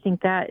 Right. I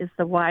think that is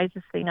the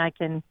wisest thing I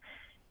can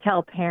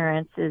tell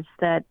parents, is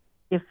that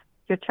if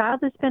your child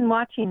has been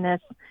watching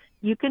this,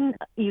 you can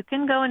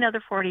go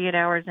another 48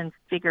 hours and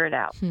figure it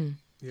out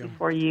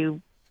before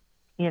you,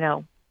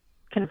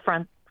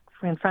 confront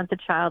the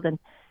child and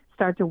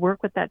start to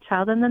work with that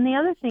child. And then the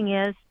other thing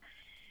is,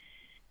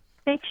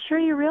 make sure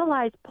you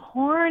realize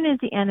porn is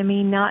the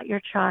enemy, not your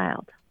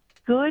child.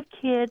 Good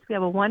kids, we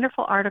have a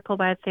wonderful article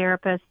by a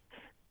therapist,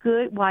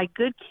 why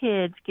good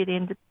kids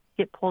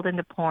get pulled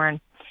into porn.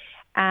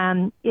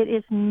 It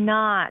is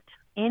not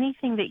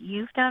anything that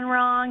you've done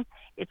wrong.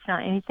 It's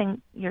not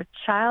anything your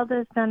child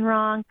has done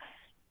wrong.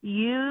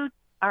 You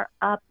are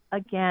up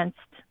against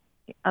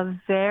a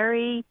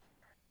very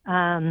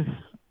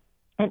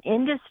an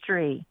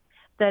industry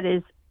that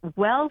is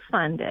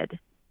well-funded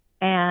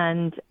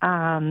and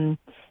that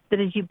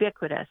is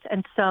ubiquitous.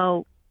 And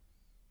so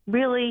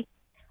really,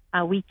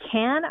 I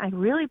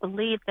really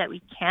believe that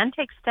we can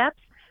take steps.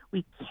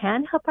 We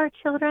can help our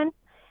children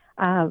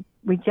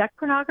reject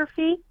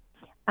pornography,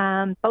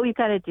 but we've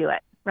got to do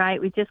it,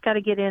 right? We just got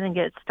to get in and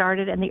get it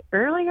started. And the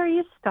earlier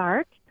you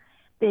start,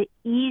 the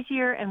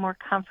easier and more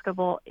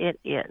comfortable it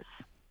is.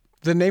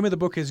 The name of the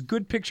book is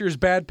Good Pictures,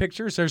 Bad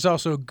Pictures. There's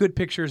also Good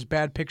Pictures,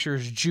 Bad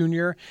Pictures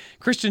Jr.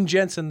 Kristen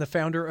Jensen, the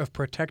founder of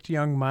Protect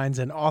Young Minds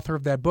and author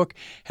of that book,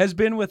 has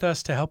been with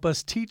us to help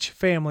us teach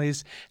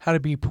families how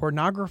to be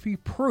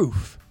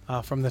pornography-proof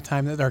from the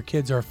time that our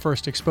kids are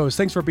first exposed.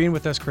 Thanks for being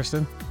with us,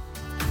 Kristen.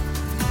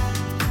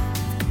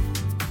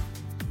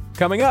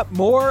 Coming up,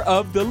 more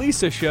of The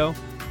Lisa Show.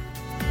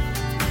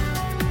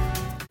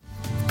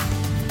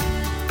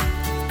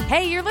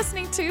 Hey, you're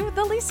listening to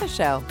The Lisa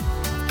Show.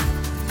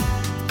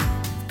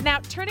 Now,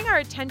 turning our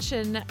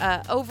attention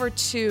over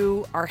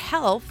to our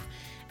health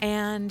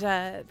and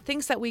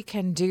things that we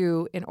can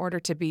do in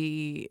order to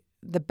be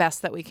the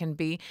best that we can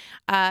be,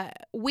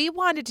 we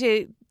wanted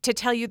to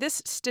tell you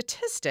this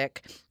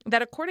statistic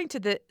that according to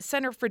the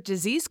Center for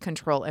Disease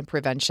Control and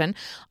Prevention,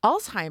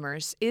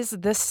 Alzheimer's is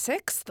the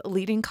 6th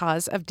leading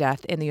cause of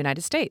death in the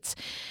United States.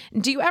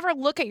 Do you ever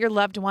look at your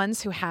loved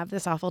ones who have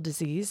this awful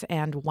disease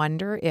and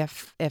wonder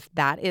if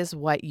that is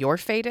what your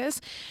fate is?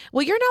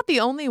 Well, you're not the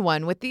only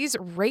one. With these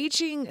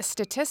raging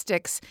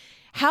statistics,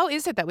 how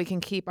is it that we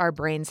can keep our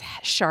brains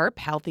sharp,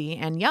 healthy,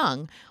 and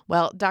young?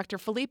 Well, Dr.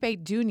 Felipe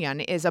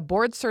Dunyan is a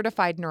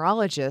board-certified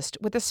neurologist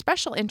with a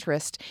special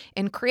interest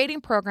in creating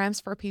programs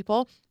for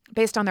people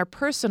based on their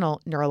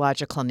personal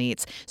neurological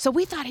needs. So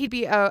we thought he'd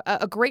be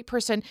a great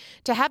person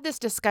to have this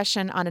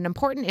discussion on an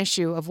important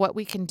issue of what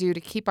we can do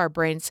to keep our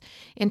brains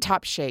in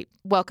top shape.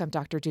 Welcome,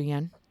 Dr.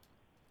 Dunyan.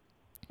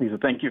 Lisa,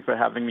 thank you for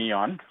having me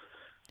on.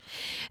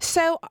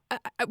 So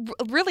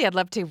really, I'd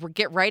love to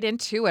get right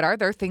into it. Are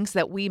there things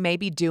that we may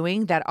be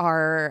doing that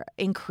are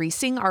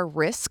increasing our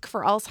risk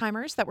for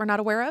Alzheimer's that we're not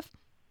aware of?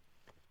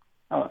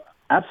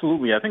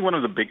 Absolutely. I think one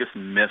of the biggest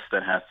myths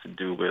that has to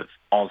do with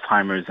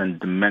Alzheimer's and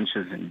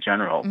dementias in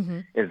general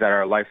is that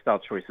our lifestyle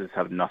choices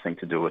have nothing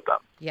to do with them.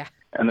 Yeah.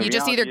 And you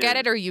just either get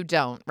it or you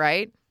don't,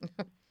 right?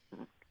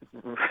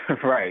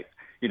 Right.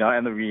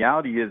 And the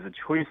reality is the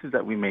choices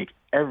that we make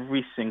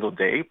every single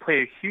day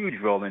play a huge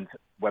role in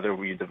whether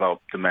we develop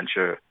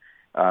dementia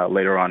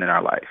later on in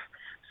our life.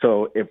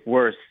 So if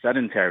we're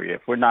sedentary,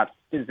 if we're not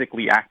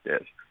physically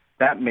active,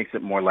 that makes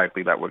it more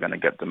likely that we're going to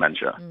get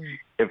dementia.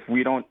 If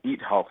we don't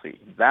eat healthy,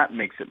 that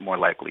makes it more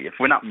likely. If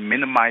we're not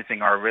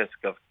minimizing our risk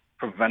of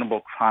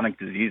preventable chronic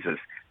diseases,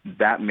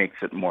 that makes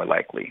it more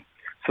likely.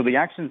 So the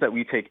actions that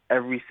we take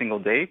every single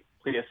day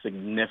play a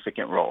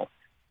significant role.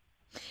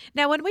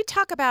 Now, when we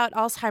talk about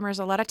Alzheimer's,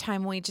 a lot of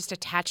time we just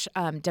attach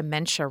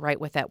dementia right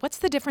with it. What's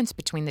the difference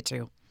between the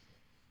two?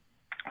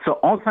 So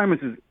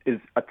Alzheimer's is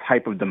a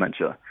type of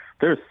dementia.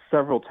 There are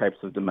several types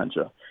of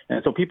dementia.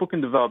 And so people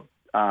can develop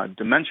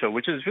dementia,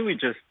 which is really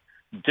just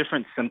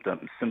different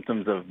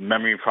symptoms of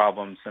memory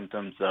problems,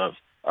 symptoms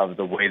of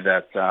the way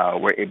that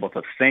we're able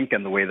to think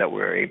and the way that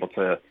we're able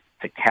to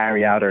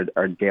carry out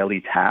our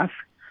daily tasks.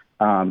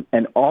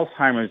 And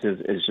Alzheimer's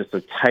is just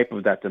a type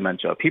of that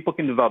dementia. People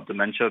can develop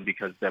dementia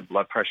because their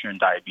blood pressure and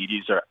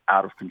diabetes are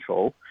out of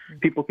control.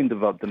 People can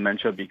develop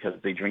dementia because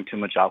they drink too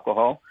much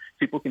alcohol.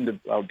 People can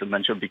develop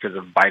dementia because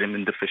of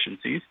vitamin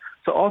deficiencies.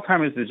 So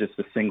Alzheimer's is just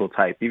a single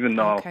type, even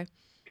though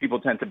people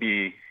tend to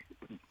be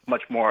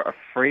much more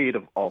afraid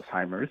of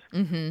Alzheimer's.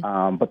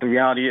 But the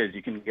reality is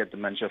you can get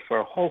dementia for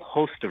a whole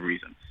host of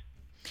reasons.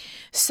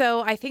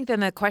 So I think then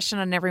the question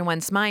on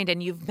everyone's mind,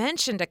 and you've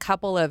mentioned a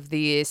couple of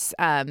these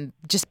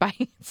just by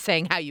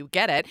saying how you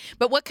get it,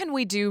 but what can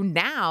we do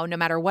now, no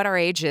matter what our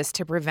age is,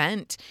 to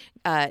prevent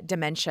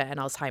dementia and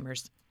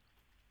Alzheimer's?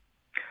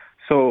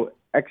 So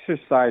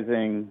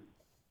exercising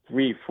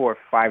 3, 4,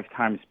 5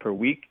 times per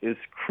week is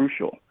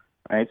crucial,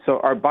 right? So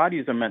our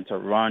bodies are meant to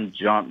run,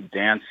 jump,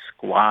 dance,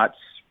 squat,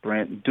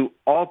 sprint, do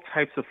all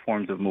types of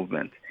forms of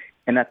movement.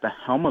 And at the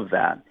helm of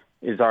that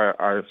is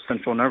our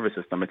central nervous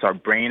system. It's our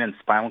brain and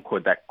spinal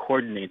cord that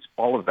coordinates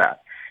all of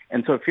that.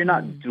 And so if you're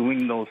not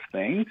doing those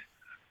things,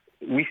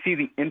 we see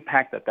the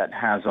impact that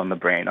has on the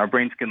brain. Our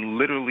brains can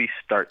literally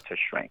start to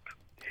shrink.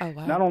 Oh,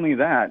 wow. Not only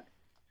that,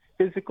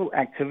 physical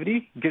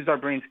activity gives our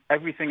brains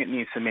everything it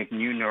needs to make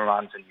new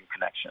neurons and new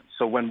connections.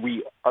 So when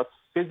we are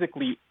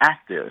physically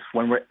active,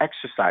 when we're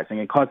exercising,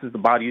 it causes the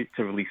body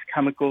to release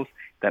chemicals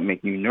that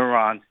make new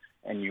neurons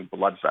and new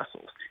blood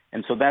vessels.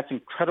 And so that's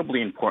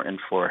incredibly important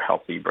for a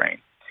healthy brain.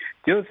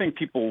 The other thing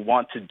people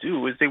want to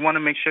do is they want to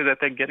make sure that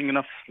they're getting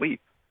enough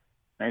sleep.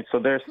 Right? So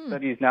there are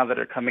studies now that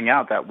are coming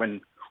out that when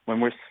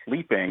we're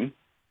sleeping,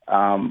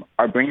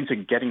 our brains are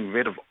getting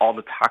rid of all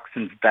the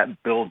toxins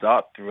that build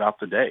up throughout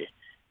the day.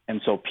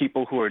 And so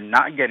people who are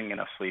not getting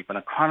enough sleep and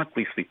are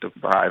chronically sleep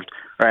deprived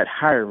are at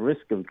higher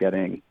risk of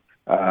getting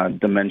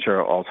dementia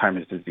or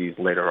Alzheimer's disease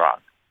later on.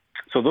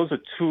 So those are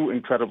two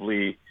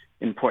incredibly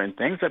important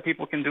things that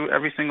people can do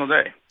every single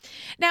day.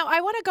 Now,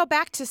 I want to go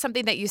back to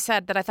something that you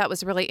said that I thought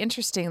was really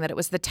interesting, that it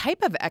was the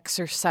type of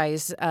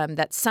exercise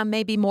that some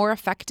may be more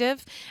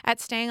effective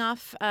at staying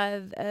off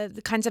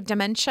the kinds of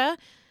dementia.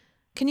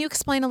 Can you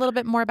explain a little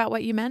bit more about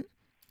what you meant?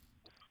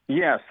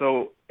 Yeah,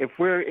 so if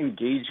we're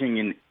engaging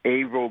in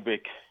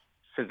aerobic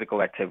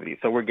physical activity,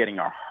 so we're getting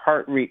our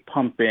heart rate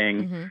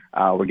pumping,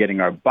 we're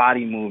getting our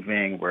body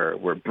moving,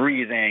 we're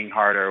breathing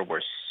harder, we're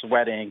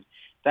sweating,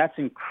 that's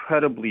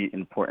incredibly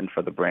important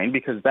for the brain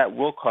because that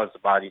will cause the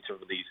body to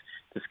release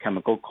this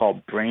chemical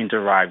called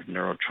brain-derived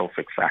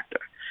neurotrophic factor.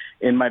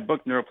 In my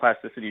book,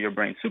 Neuroplasticity, Your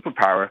Brain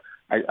Superpower,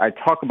 I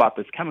talk about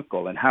this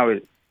chemical and how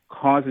it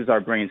causes our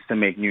brains to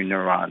make new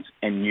neurons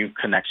and new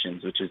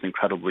connections, which is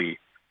incredibly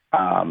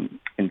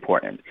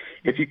important.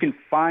 If you can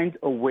find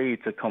a way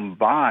to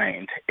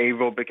combine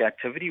aerobic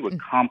activity with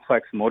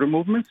complex motor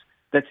movements,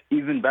 that's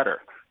even better.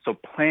 So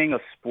playing a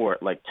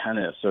sport like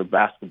tennis or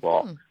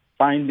basketball,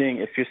 finding,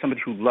 if you're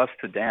somebody who loves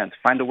to dance,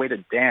 find a way to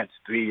dance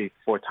 3-4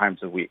 times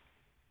a week.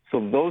 So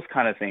those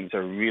kind of things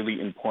are really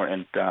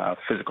important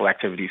physical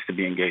activities to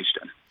be engaged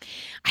in.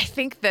 I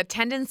think the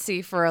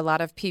tendency for a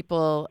lot of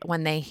people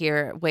when they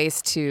hear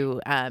ways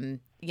to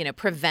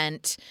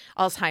prevent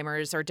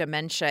Alzheimer's or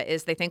dementia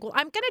is they think, well,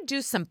 I'm going to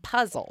do some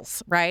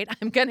puzzles, right?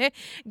 I'm going to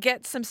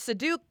get some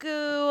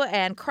Sudoku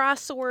and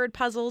crossword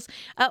puzzles.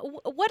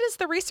 What does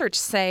the research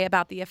say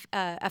about the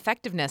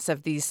effectiveness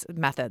of these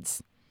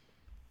methods?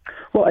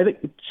 Well, I think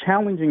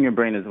challenging your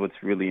brain is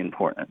what's really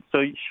important. So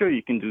sure,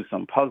 you can do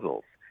some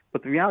puzzles,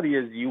 but the reality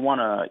is you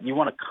want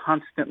to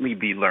constantly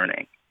be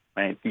learning,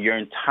 right? Your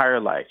entire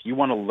life. You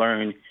want to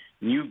learn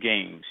new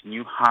games,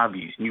 new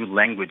hobbies, new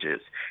languages.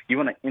 You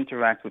want to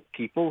interact with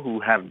people who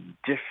have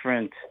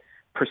different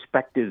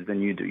perspectives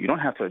than you do. You don't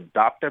have to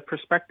adopt their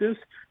perspectives,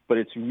 but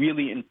it's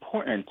really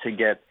important to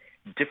get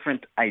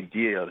different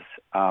ideas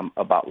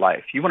about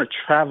life. You want to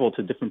travel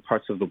to different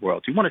parts of the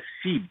world. You want to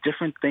see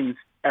different things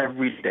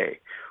every day.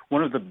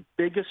 One of the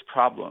biggest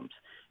problems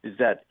is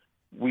that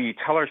we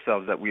tell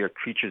ourselves that we are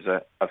creatures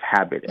of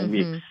habit and we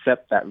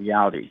accept that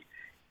reality.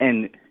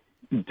 And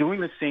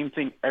doing the same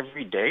thing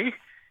every day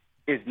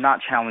is not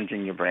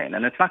challenging your brain,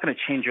 and it's not going to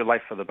change your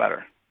life for the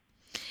better.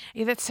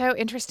 Yeah, that's so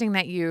interesting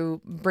that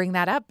you bring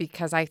that up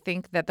because I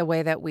think that the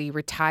way that we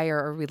retire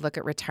or we look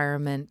at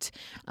retirement,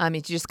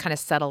 you just kind of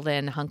settle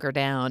in, hunker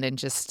down, and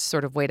just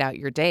sort of wait out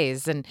your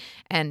days.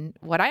 And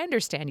what I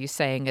understand you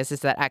saying is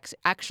that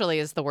actually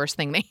is the worst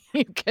thing that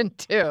you can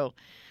do.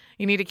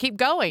 You need to keep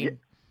going. Yeah.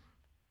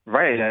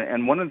 Right.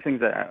 And one of the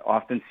things that I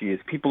often see is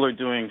people are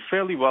doing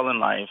fairly well in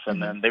life,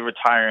 and then they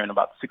retire, and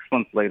about 6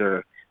 months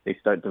later, they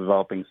start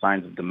developing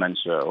signs of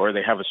dementia, or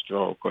they have a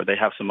stroke, or they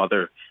have some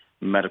other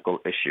medical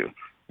issue.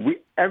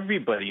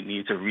 Everybody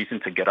needs a reason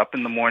to get up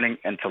in the morning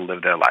and to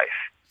live their life,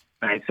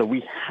 right? So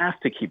we have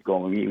to keep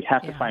going. We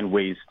have to find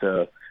ways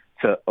to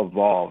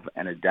evolve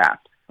and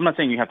adapt. I'm not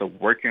saying you have to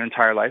work your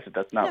entire life if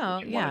that's not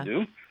what you want to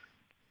do.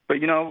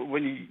 But,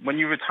 when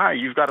you retire,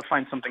 you've got to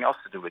find something else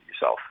to do with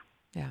yourself.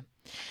 Yeah.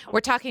 We're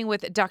talking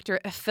with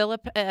Dr.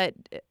 Philippe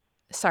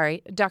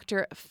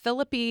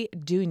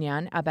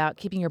Dunyan about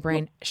keeping your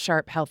brain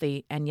sharp,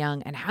 healthy, and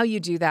young, and how you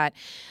do that.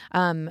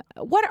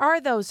 What are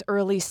those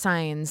early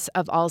signs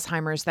of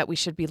Alzheimer's that we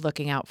should be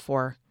looking out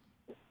for?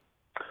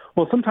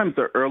 Well, sometimes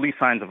the early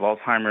signs of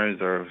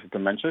Alzheimer's or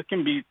dementia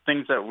can be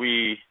things that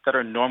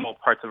are normal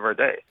parts of our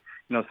day.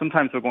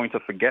 Sometimes we're going to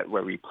forget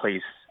where we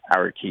place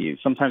our keys.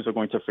 Sometimes we're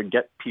going to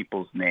forget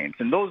people's names,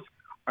 and those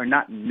are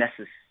not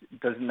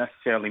doesn't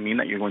necessarily mean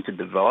that you're going to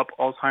develop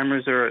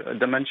Alzheimer's or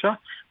dementia,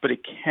 but it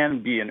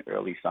can be an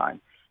early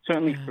sign.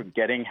 Certainly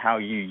forgetting how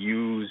you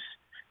use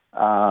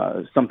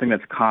something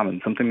that's common,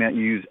 something that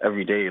you use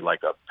every day,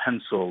 like a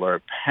pencil or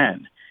a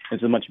pen,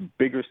 is a much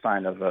bigger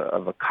sign of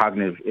a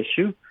cognitive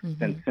issue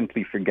than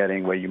simply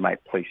forgetting where you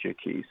might place your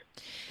keys.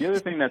 The other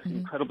thing that's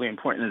incredibly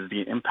important is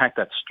the impact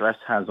that stress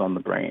has on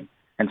the brain.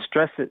 And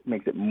stress, it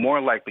makes it more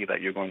likely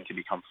that you're going to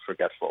become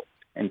forgetful.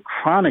 And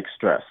chronic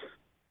stress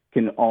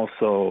can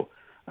also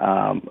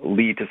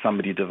lead to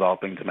somebody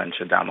developing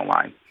dementia down the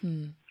line.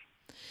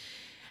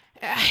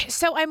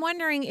 So I'm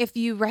wondering if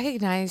you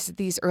recognize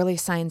these early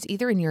signs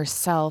either in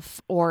yourself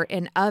or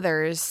in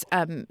others.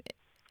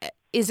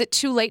 Is it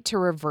too late to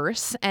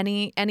reverse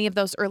any of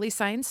those early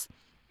signs?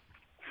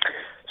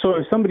 So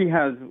if somebody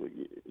has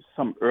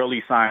some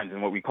early signs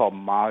in what we call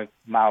mild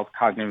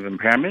cognitive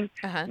impairment,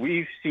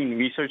 we've seen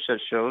research that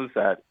shows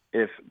that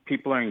if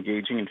people are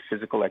engaging in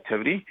physical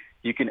activity,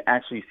 you can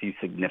actually see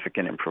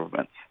significant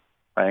improvements,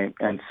 right?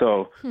 And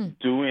so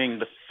doing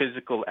the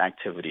physical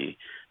activity,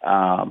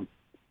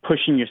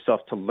 pushing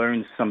yourself to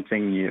learn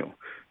something new,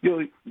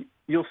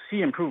 you'll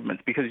see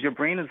improvements because your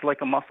brain is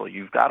like a muscle.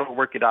 You've got to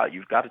work it out.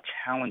 You've got to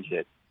challenge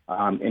it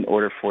in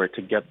order for it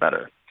to get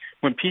better.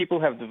 When people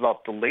have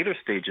developed the later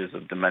stages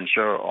of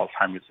dementia or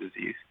Alzheimer's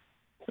disease,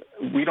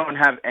 we don't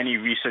have any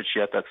research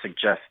yet that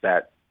suggests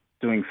that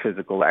doing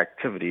physical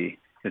activity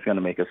is going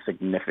to make a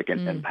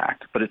significant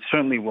impact, but it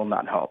certainly will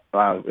not help.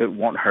 It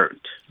won't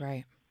hurt.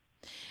 Right.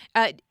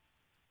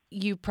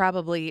 You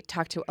probably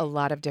talk to a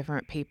lot of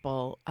different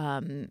people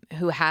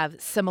who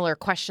have similar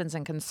questions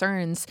and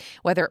concerns,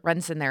 whether it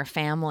runs in their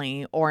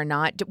family or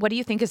not. What do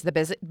you think is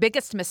the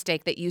biggest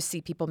mistake that you see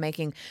people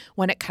making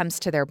when it comes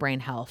to their brain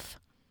health?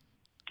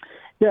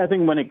 Yeah, I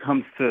think when it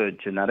comes to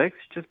genetics,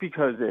 just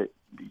because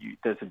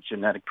there's a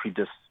genetic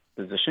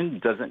predisposition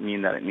doesn't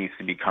mean that it needs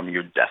to become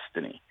your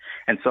destiny.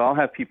 And so I'll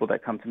have people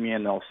that come to me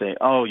and they'll say,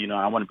 I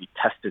want to be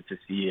tested to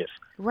see if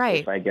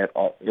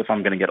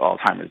I'm going to get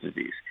Alzheimer's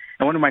disease.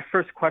 And one of my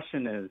first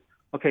questions is,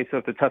 okay, so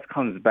if the test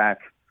comes back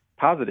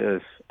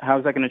positive, how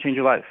is that going to change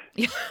your life?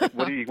 Like,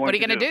 what are you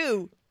going to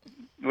do?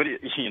 What do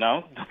you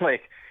know?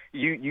 Like,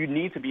 you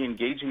need to be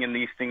engaging in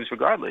these things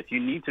regardless. You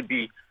need to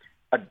be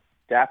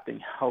adapting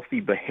healthy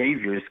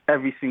behaviors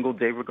every single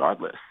day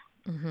regardless.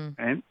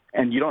 Right?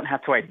 And you don't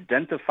have to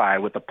identify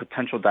with a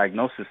potential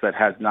diagnosis that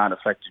has not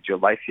affected your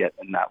life yet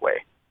in that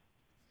way.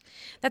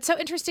 That's so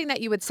interesting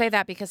that you would say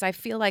that, because I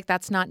feel like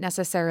that's not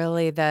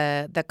necessarily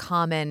the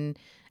common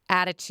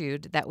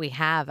attitude that we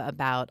have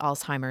about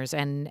Alzheimer's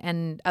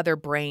and other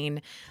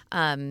brain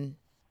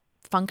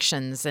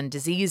functions and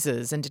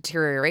diseases and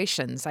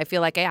deteriorations. I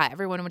feel like,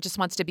 everyone just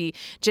wants to be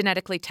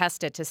genetically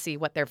tested to see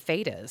what their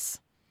fate is.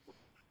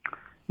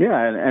 Yeah,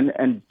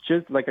 and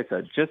just like I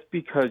said, just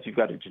because you've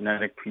got a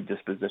genetic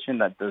predisposition,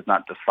 that does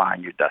not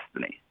define your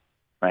destiny,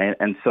 right?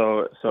 And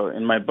so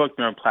in my book,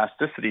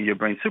 Neuroplasticity, Your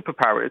Brain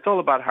Superpower, it's all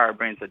about how our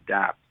brains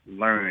adapt,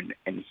 learn,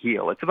 and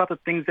heal. It's about the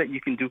things that you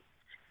can do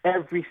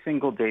every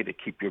single day to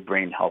keep your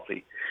brain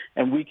healthy.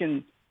 And we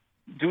can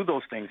do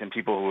those things in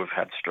people who have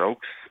had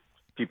strokes,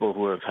 people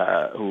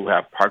who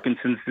have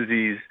Parkinson's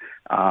disease,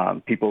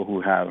 people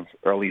who have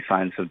early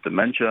signs of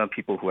dementia,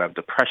 people who have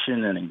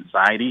depression and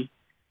anxiety.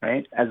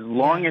 Right? As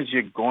long as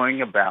you're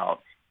going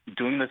about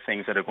doing the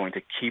things that are going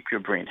to keep your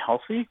brain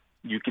healthy,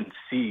 you can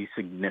see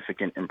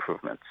significant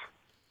improvements.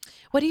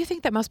 What do you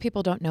think that most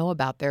people don't know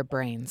about their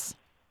brains?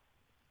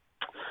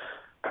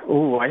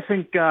 Oh, I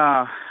think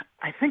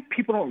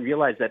people don't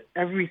realize that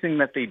everything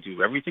that they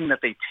do, everything that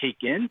they take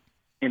in,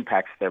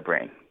 impacts their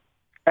brain.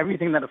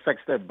 Everything that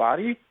affects their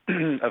body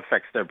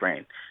affects their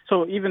brain.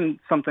 So even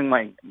something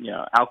like,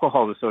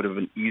 alcohol is sort of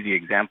an easy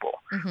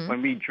example.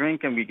 When we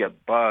drink and we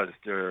get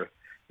buzzed or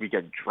we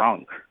get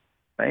drunk,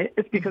 right?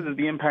 It's because of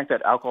the impact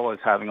that alcohol is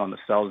having on the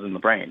cells in the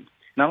brain.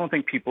 And I don't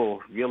think people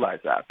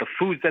realize that. The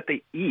foods that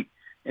they eat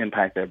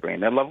impact their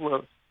brain. Their level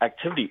of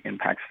activity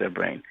impacts their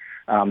brain.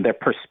 Their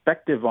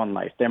perspective on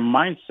life, their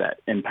mindset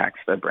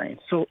impacts their brain.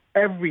 So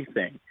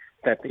everything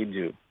that they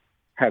do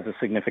has a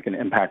significant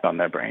impact on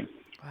their brain.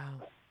 Wow.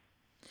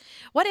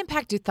 What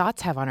impact do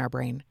thoughts have on our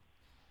brain?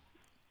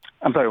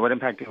 I'm sorry, what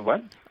impact do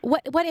what?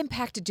 What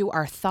impact do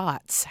our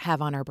thoughts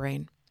have on our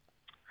brain?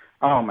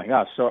 Oh, my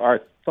gosh. So our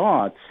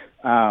thoughts,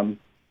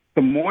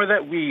 the more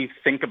that we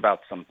think about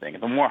something,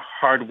 the more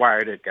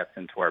hardwired it gets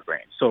into our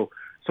brain. So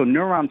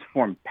neurons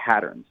form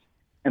patterns.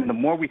 And the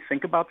more we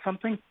think about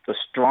something, the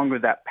stronger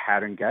that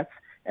pattern gets,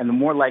 and the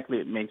more likely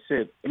it makes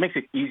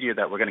it easier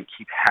that we're going to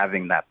keep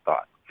having that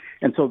thought.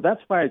 And so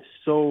that's why it's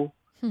so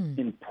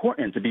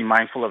important to be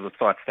mindful of the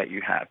thoughts that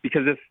you have.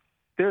 Because if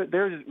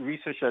there's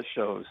research that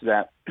shows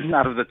that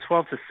out of the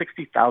 12 to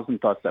 60,000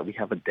 thoughts that we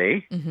have a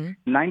day,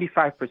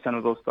 95%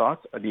 of those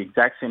thoughts are the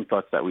exact same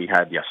thoughts that we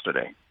had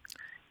yesterday.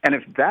 And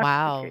if that's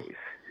the case,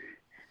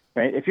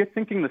 right, if you're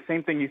thinking the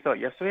same thing you thought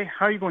yesterday,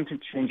 how are you going to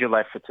change your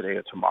life for today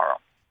or tomorrow?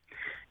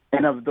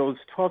 And of those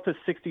 12 to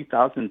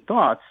 60,000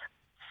 thoughts,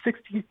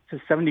 60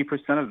 to 70%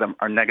 of them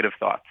are negative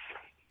thoughts.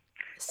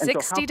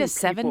 60 to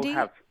 70?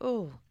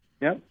 Oh.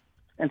 Yep.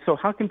 And so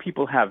how can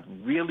people have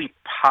really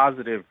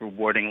positive,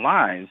 rewarding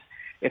lives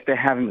if they're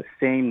having the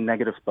same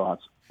negative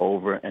thoughts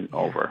over and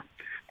over?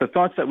 The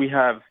thoughts that we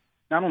have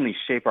not only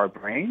shape our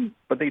brain,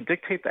 but they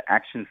dictate the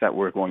actions that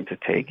we're going to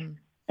take,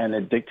 and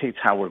it dictates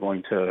how we're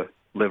going to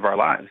live our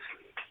lives.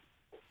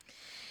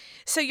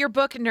 So your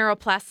book,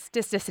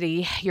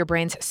 Neuroplasticity, Your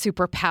Brain's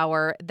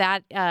Superpower,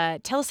 that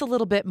tell us a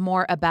little bit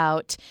more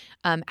about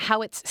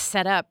how it's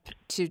set up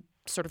to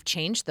sort of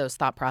change those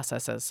thought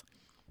processes.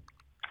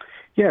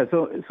 Yeah,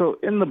 so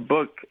in the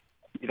book,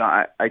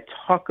 I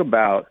talk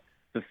about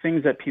the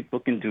things that people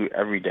can do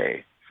every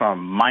day,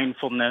 from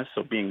mindfulness,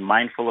 so being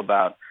mindful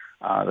about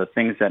the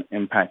things that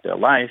impact their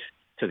life,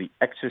 to the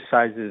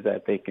exercises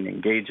that they can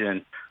engage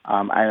in.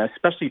 I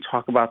especially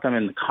talk about them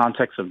in the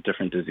context of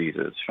different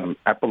diseases, from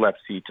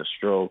epilepsy to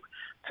stroke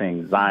to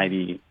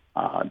anxiety,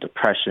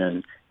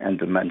 depression, and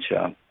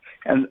dementia.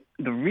 And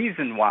the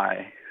reason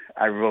why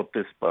I wrote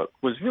this book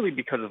was really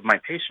because of my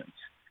patients,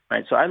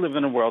 right? So I live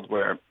in a world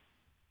where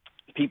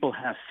people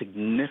have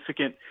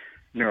significant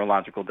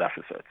neurological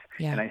deficits,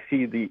 and I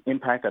see the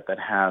impact that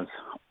has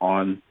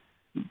on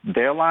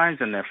their lives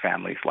and their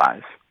families'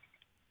 lives.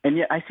 And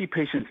yet I see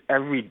patients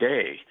every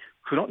day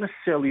who don't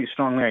necessarily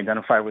strongly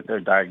identify with their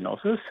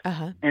diagnosis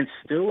and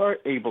still are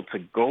able to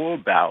go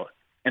about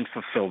and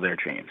fulfill their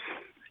dreams.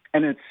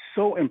 And it's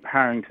so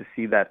empowering to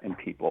see that in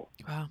people.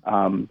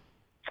 Wow.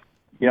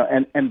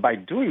 And by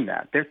doing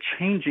that, they're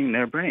changing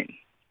their brain.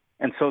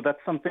 And so that's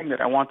something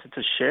that I wanted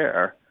to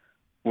share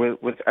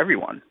with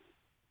everyone.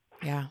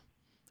 Yeah.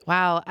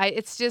 Wow.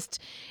 It's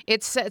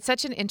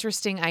such an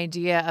interesting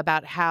idea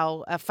about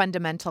how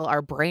fundamental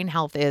our brain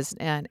health is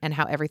and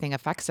how everything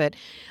affects it.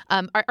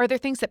 Are there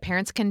things that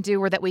parents can do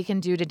or that we can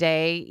do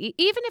today,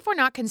 even if we're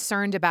not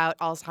concerned about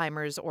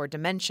Alzheimer's or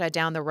dementia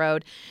down the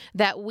road,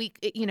 that we,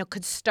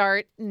 could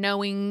start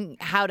knowing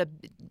how to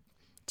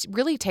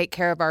really take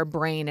care of our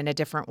brain in a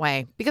different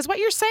way? Because what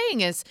you're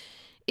saying is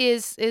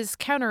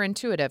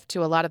counterintuitive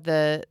to a lot of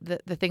the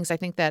things I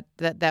think that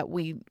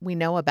we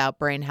know about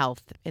brain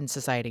health in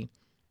society.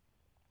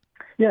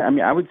 Yeah, I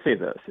mean, I would say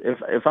this.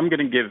 If I'm going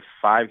to give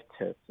 5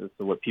 tips as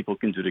to what people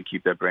can do to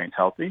keep their brains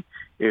healthy,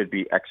 it would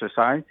be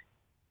exercise,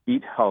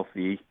 eat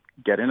healthy,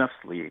 get enough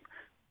sleep,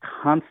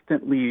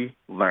 constantly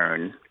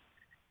learn,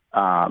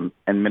 and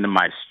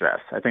minimize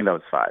stress. I think that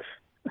was 5.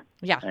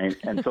 Yeah. Right?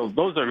 And so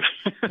those are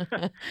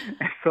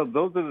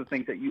those are the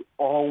things that you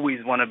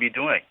always want to be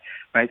doing,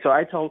 right? So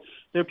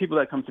there are people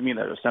that come to me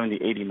that are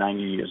 70, 80,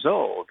 90 years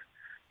old,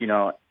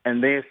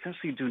 and they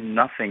essentially do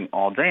nothing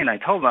all day. And I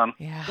tell them,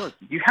 look,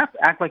 you have to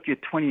act like you're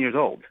 20 years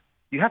old.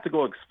 You have to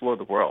go explore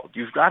the world.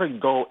 You've got to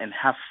go and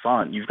have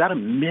fun. You've got to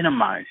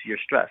minimize your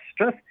stress.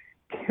 Stress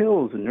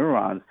kills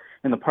neurons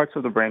in the parts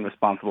of the brain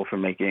responsible for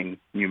making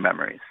new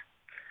memories,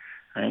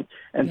 right?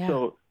 And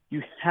so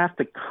you have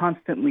to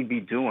constantly be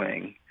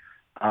doing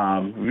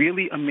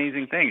really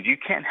amazing things. You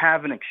can't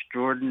have an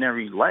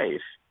extraordinary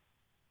life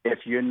if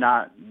you're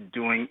not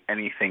doing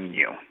anything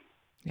new.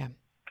 Yeah.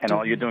 And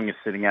all you're doing is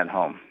sitting at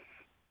home.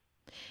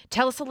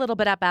 Tell us a little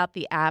bit about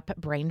the app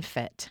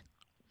BrainFit.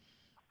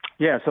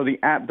 Yeah, so the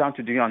app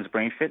Dr. Dion's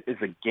BrainFit is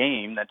a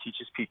game that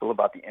teaches people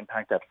about the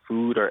impact that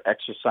food or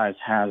exercise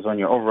has on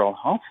your overall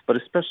health, but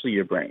especially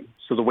your brain.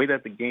 So the way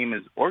that the game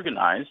is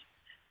organized,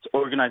 it's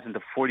organized into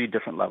 40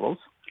 different levels.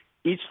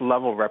 Each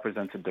level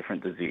represents a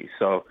different disease.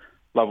 So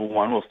level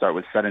 1 will start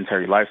with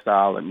sedentary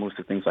lifestyle and moves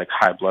to things like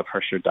high blood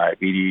pressure,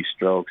 diabetes,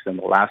 strokes, and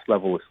the last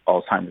level is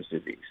Alzheimer's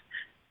disease.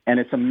 And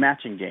it's a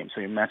matching game,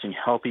 so you're matching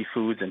healthy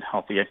foods and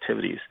healthy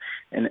activities.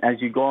 And as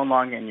you go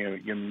along and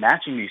you're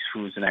matching these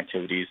foods and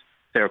activities,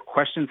 there are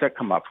questions that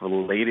come up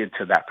related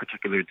to that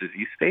particular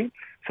disease state,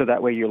 so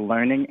that way you're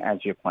learning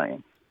as you're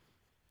playing.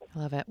 I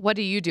love it. What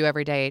do you do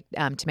every day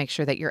to make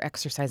sure that you're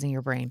exercising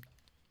your brain?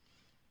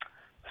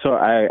 So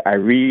I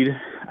read,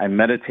 I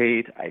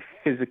meditate, I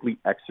physically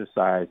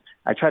exercise.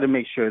 I try to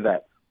make sure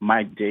that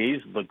my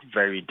days look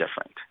very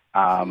different.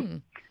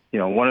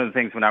 One of the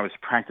things when I was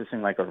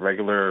practicing like a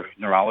regular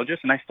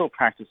neurologist, and I still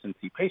practice and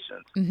see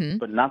patients,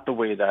 but not the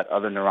way that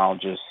other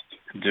neurologists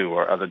do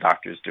or other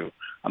doctors do.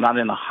 I'm not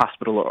in a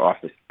hospital or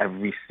office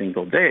every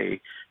single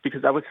day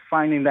because I was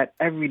finding that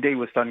every day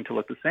was starting to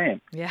look the same.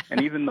 Yeah.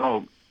 And even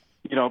though,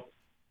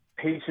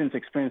 patients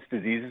experience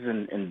diseases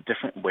in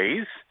different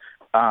ways,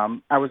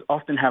 I was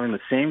often having the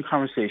same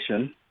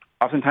conversation,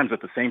 oftentimes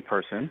with the same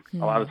person, a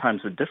lot of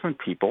times with different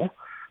people,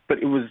 but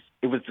it was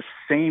the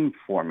same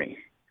for me.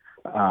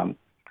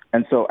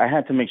 And so I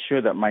had to make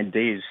sure that my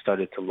days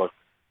started to look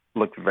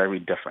very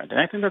different. And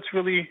I think that's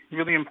really,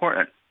 really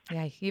important.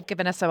 Yeah, you've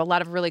given us a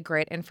lot of really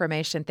great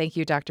information. Thank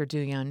you, Dr.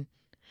 Dion.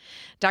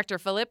 Dr.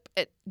 Philippe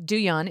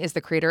Dion is the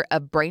creator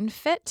of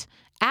BrainFit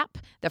app,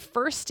 the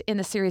first in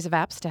the series of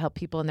apps to help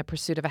people in the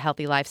pursuit of a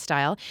healthy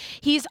lifestyle.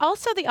 He's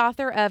also the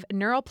author of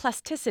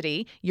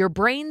Neuroplasticity, Your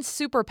Brain's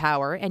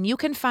Superpower, and you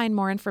can find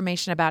more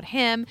information about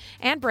him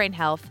and brain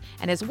health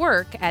and his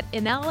work at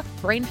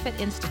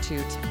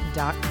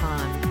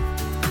InelBrainFitInstitute.com.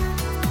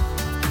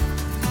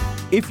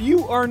 If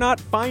you are not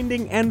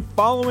finding and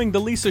following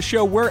The Lisa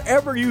Show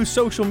wherever you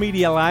social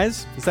media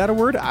lies, is that a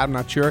word? I'm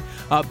not sure.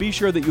 Be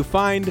sure that you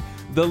find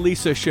The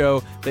Lisa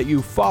Show, that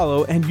you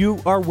follow, and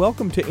you are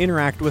welcome to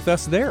interact with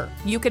us there.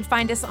 You can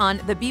find us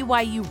on the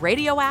BYU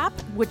radio app,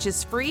 which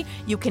is free.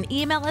 You can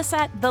email us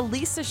at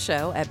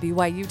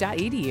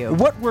thelisashow@byu.edu.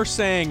 What we're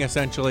saying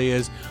essentially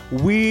is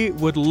we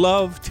would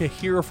love to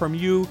hear from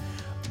you.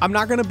 I'm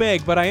not going to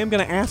beg, but I am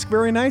going to ask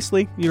very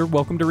nicely. You're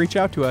welcome to reach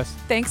out to us.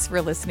 Thanks for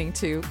listening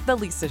to The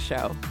Lisa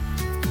Show.